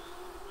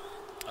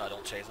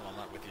 Don't chase him, I'm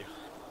not with you.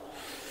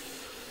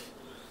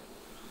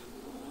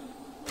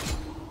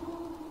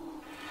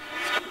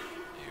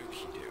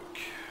 Okey doke.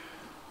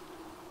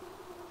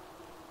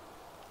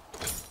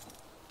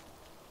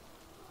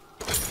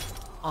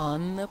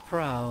 On the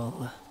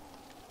prowl.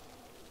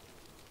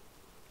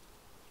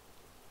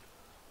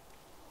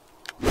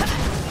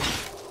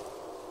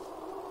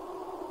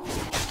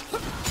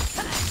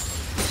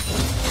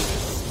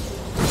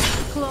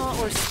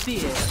 Claw or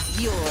spear,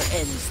 your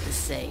end's the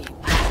same.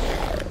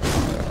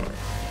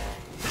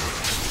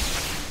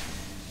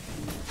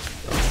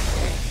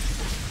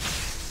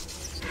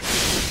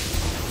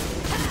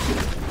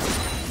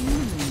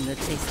 The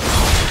taste of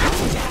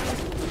And Jack.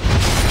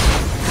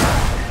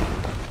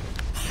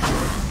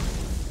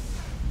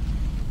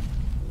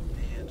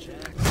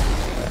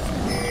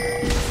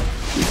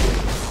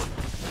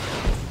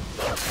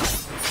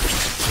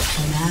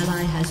 An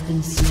ally has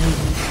been slain.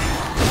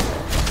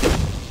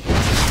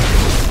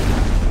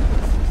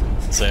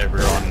 So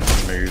everyone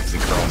moves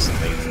across and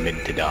leaves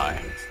mid to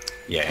die.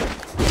 Yeah.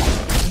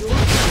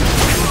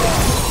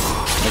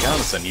 Like, I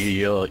understand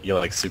you're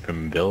like super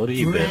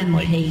mobility, but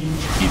like, Rampage.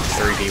 you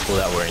three people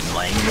that were in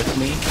lane with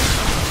me.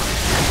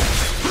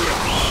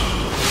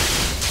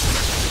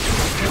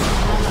 An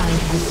ally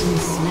has been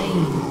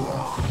slain.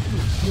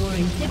 Your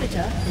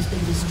inhibitor has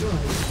been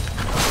destroyed.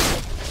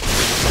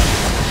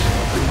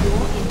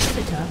 Your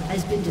inhibitor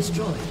has been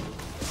destroyed.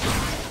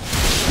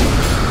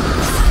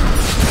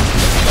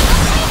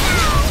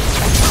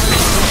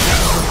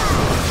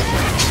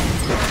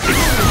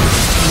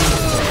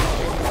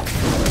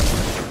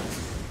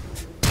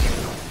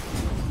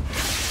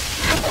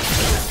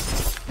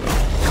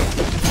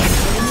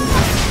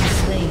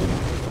 Slain.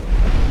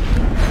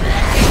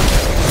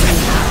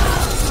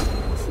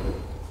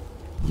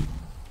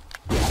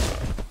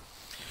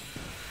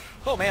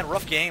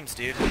 rough games,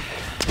 dude.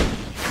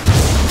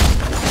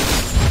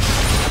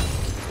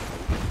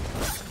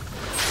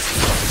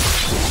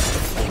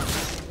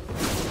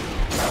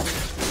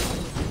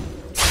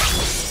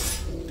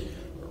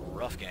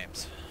 Rough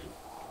games.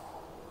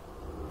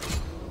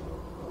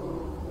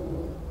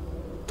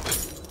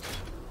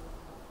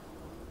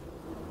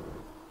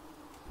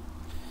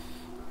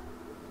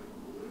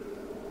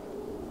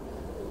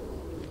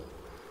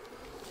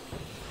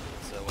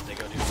 So what they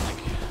go do,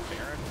 like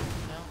Baron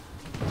now?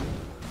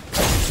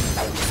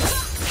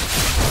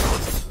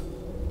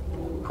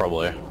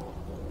 Probably.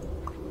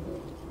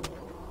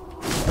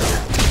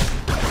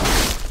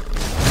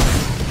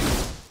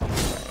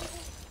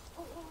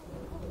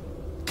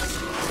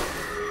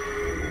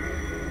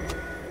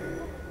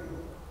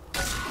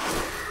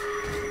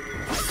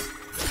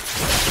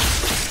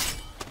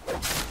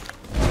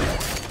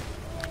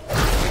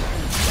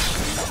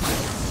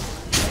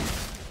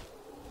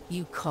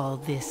 You call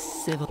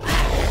this civil?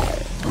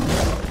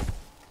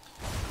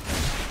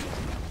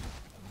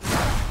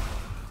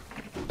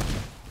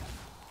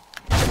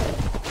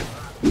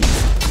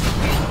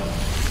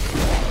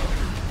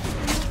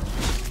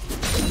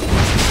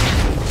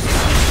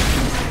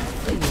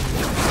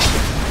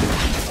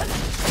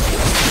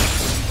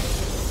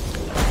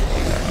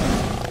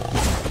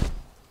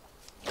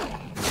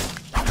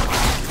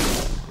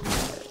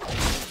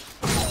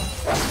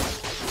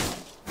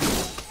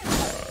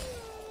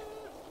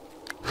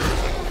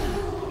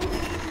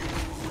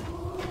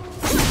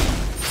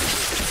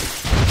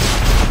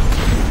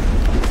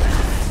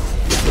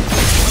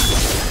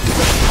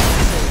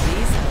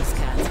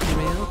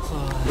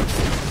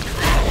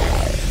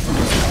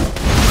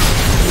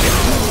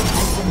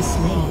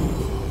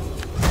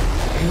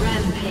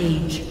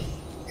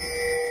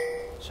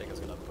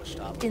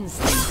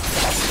 Instinct. He's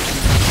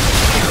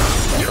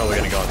probably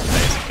gonna go into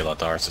base and kill that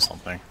Darius or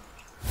something.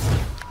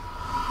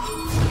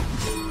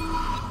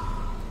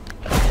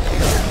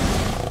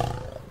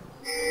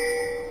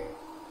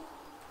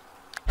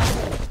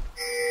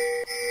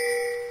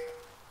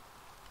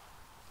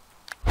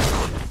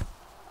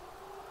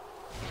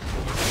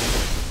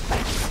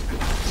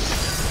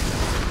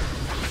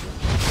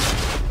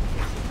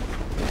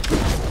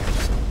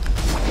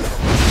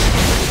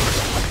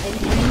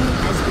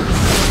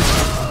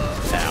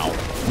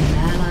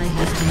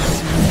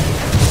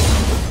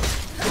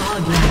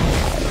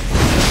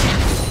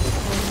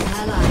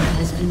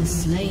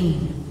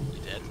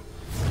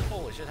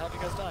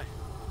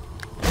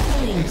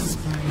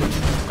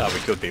 We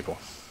killed people.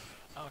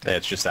 Okay. Yeah,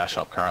 it's just Ash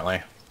up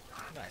currently.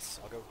 Nice.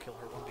 I'll go kill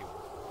her 1v1,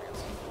 I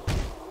guess.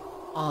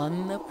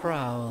 On the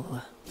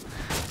prowl.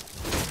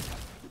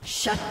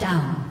 Shut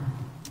down.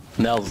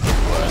 Nell's the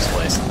worst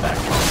place to back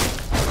from.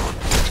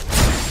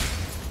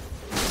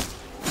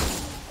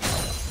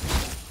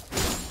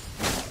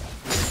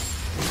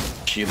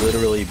 She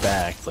literally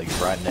backed like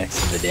right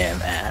next to the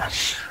damn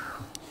Ash.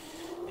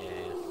 Yeah.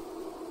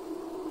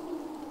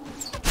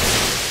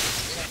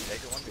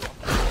 Take her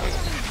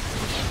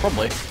 1v1.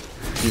 Probably.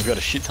 You've got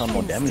a shit ton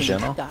more damage than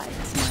her. Guides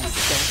my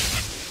steps.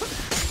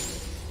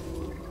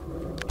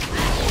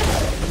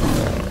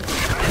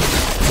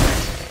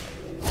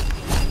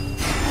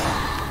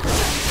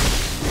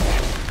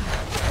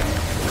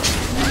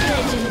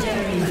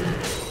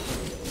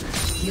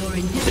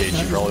 Dude,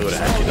 she probably would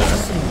have had you there.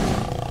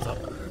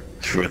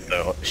 Truth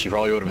though, she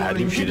probably would have had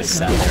you if she just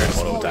sat there and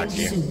auto-attacked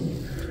you.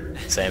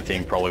 Same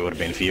thing probably would have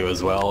been for you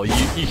as well.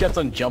 You kept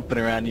on jumping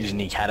around using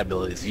your cat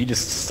abilities. If you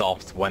just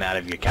stopped, went out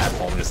of your cat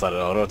form and just let it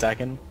auto-attack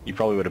in, you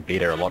probably would have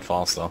beat her a lot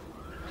faster.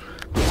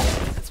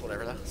 It's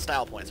whatever though.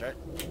 Style points, right?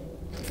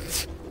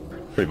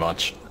 Pretty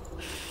much.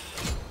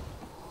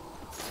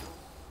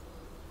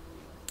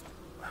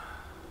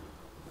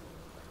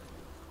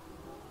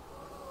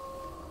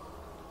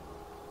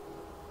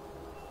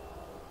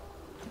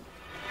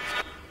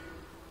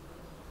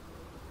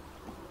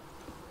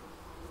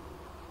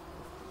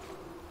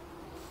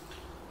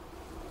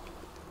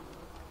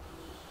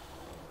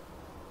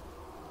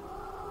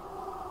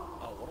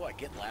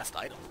 Get last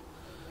item.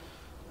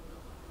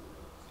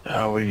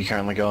 What have you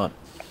currently got?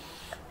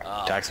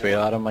 Attack speed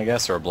item, I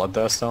guess, or a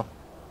bloodthirster?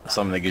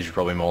 Something that gives you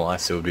probably more life,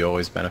 so it would be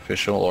always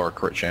beneficial, or a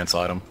crit chance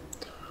item.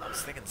 I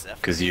was thinking Zephyr.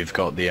 Because you've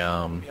got the We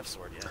have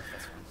sword, yeah.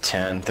 That's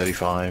fine. 10,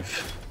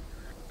 35.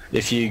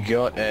 If you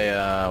got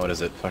a, what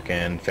is it,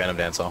 fucking Phantom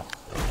Dancer.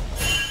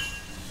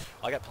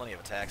 I got plenty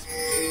of attacks.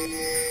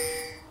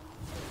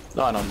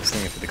 No, I'm just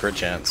thinking for the crit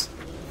chance.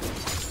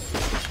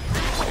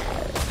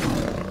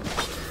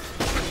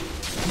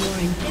 Your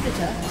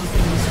inhibitor has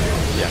been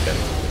destroyed. Yeah, okay.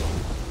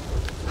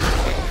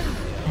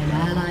 An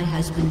ally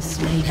has been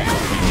slain.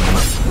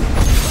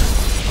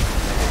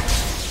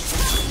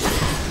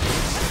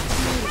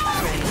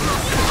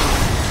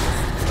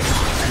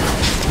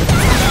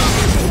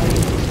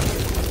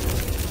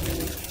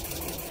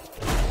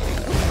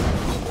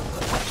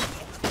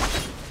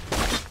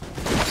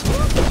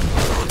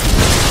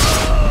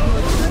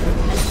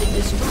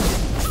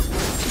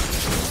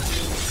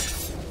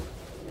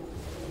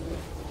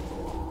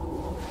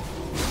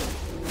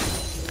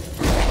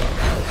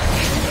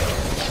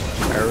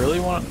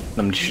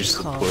 them just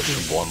to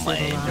push one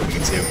lane, and we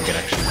can see if we can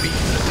actually beat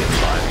the team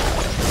fight.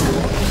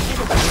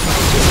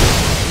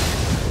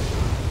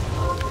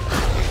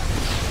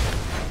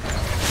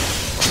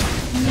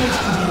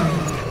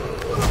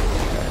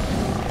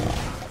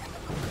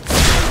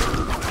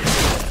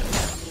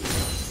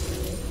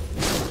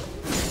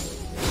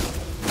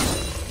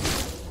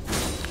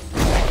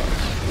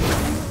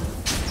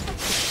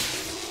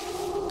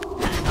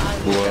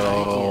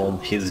 Well,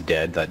 he's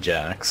dead, that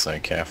Jack, so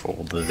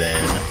careful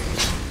then.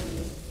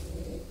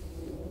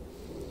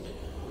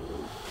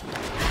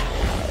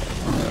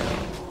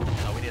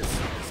 Oh, we need to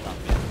stop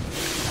it.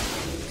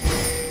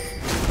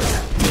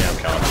 Yeah, I'm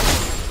coming.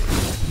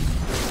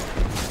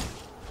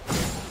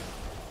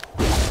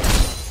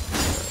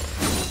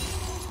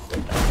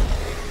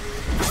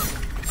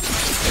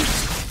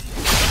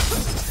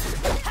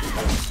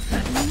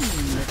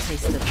 The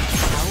taste of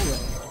power.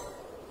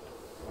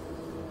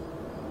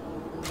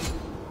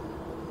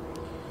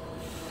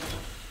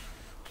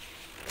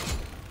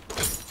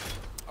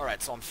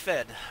 Alright, so I'm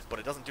fed, but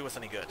it doesn't do us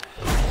any good.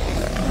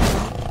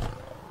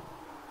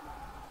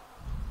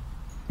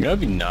 You know,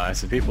 it'd be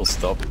nice if people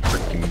stop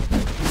freaking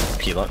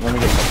peeling. Let me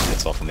get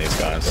confidence off on these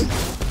guys.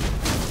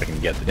 If I can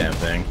get the damn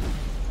thing.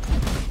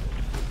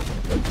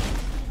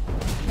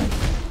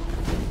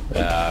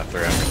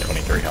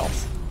 323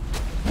 health.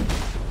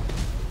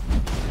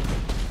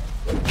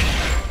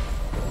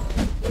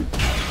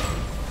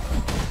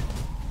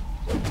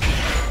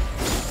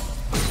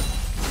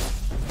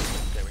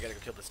 Okay, we gotta go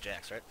kill this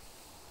Jax, right?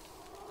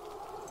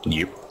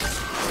 Yep. Don't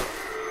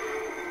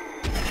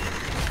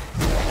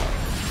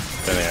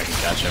think I can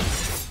catch him.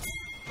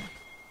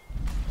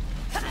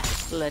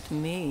 Let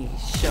me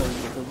show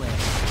you the way.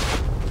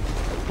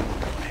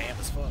 Ham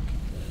as fuck.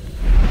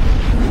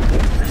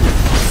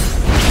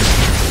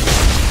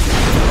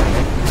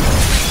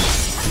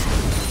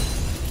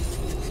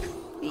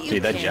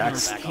 Dude, that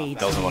Jax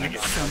doesn't want to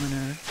get...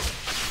 Summoner.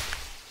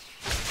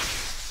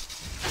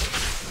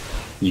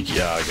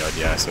 Yeah, oh god,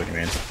 yeah, I see what you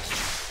mean.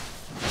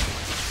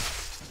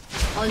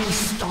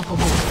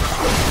 Unstoppable.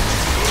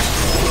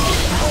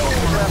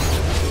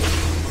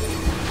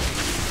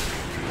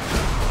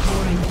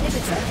 Your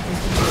inhibitor has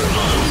been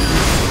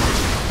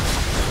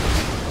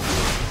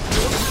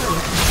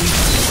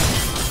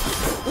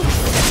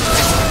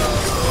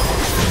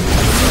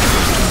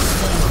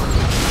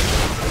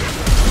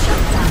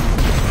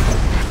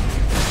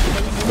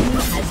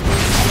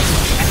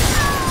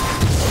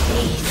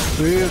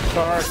Dude,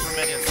 card.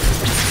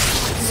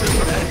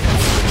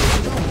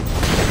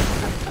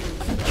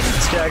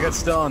 This guy got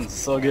stunned.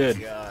 So good.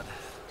 God.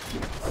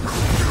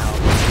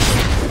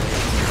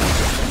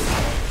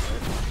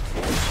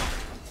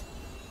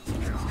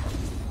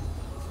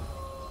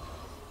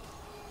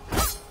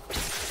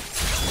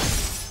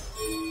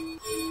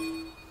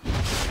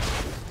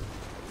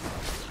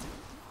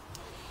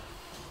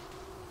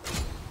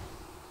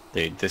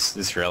 Dude,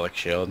 this relic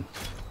shield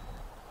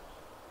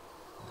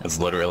is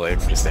literally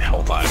just a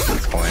hell dive at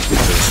this point.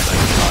 Just like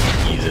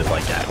not use it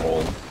like at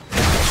all.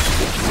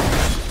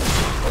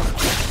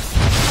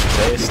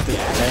 Base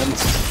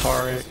defense,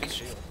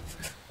 Tarek.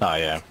 Oh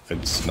yeah,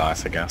 it's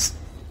nice, I guess.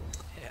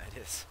 Yeah,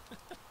 it is.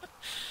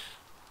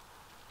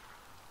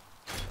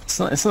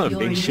 It's not a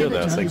big shield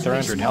though. It's like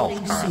 300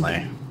 health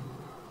currently.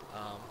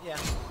 Yeah,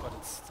 but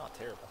it's not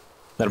terrible.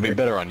 That'll be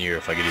better on you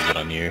if I could use it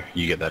on you.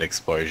 You get that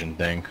explosion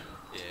thing.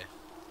 Yeah.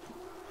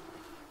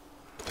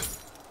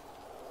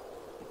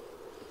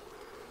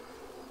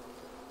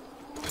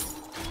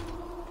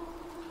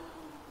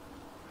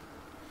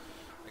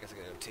 I guess I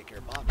gotta go take care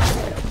of Bob.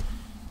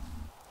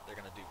 They're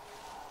gonna do.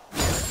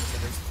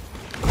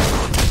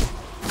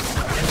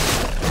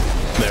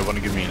 They want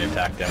to give me an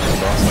attack damage as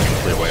well, so I can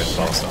clear away as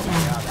well. So.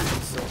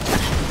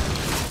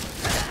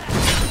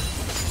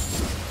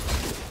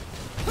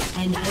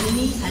 An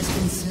enemy has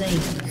been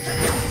slain.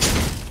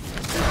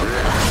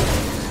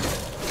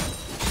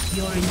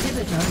 Your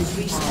inhibitor is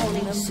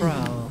respawning soon.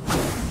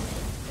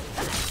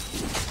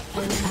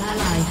 An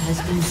ally has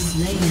been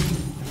slain.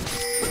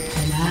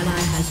 An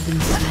ally has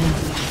been slain.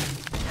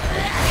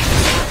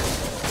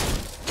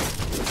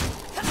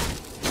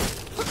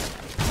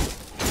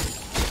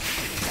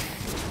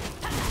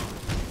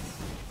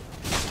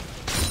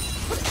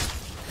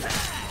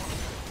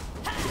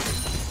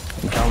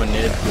 I'm coming,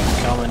 Nid.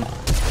 I'm coming.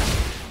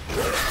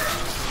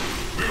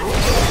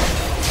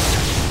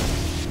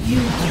 You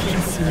have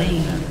been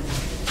slain.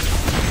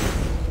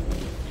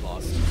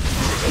 Lost.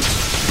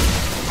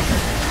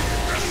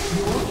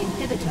 Your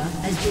inhibitor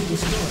has been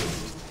destroyed.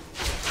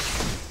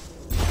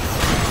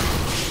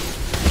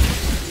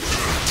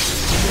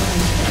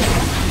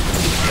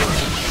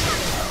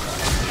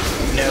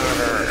 Never.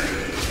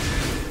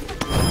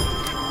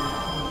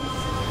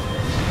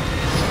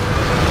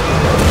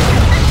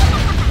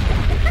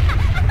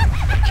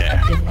 Okay,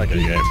 I gotta go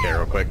AFK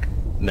real quick.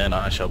 Then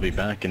I shall be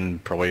back in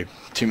probably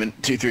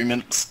 3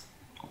 minutes.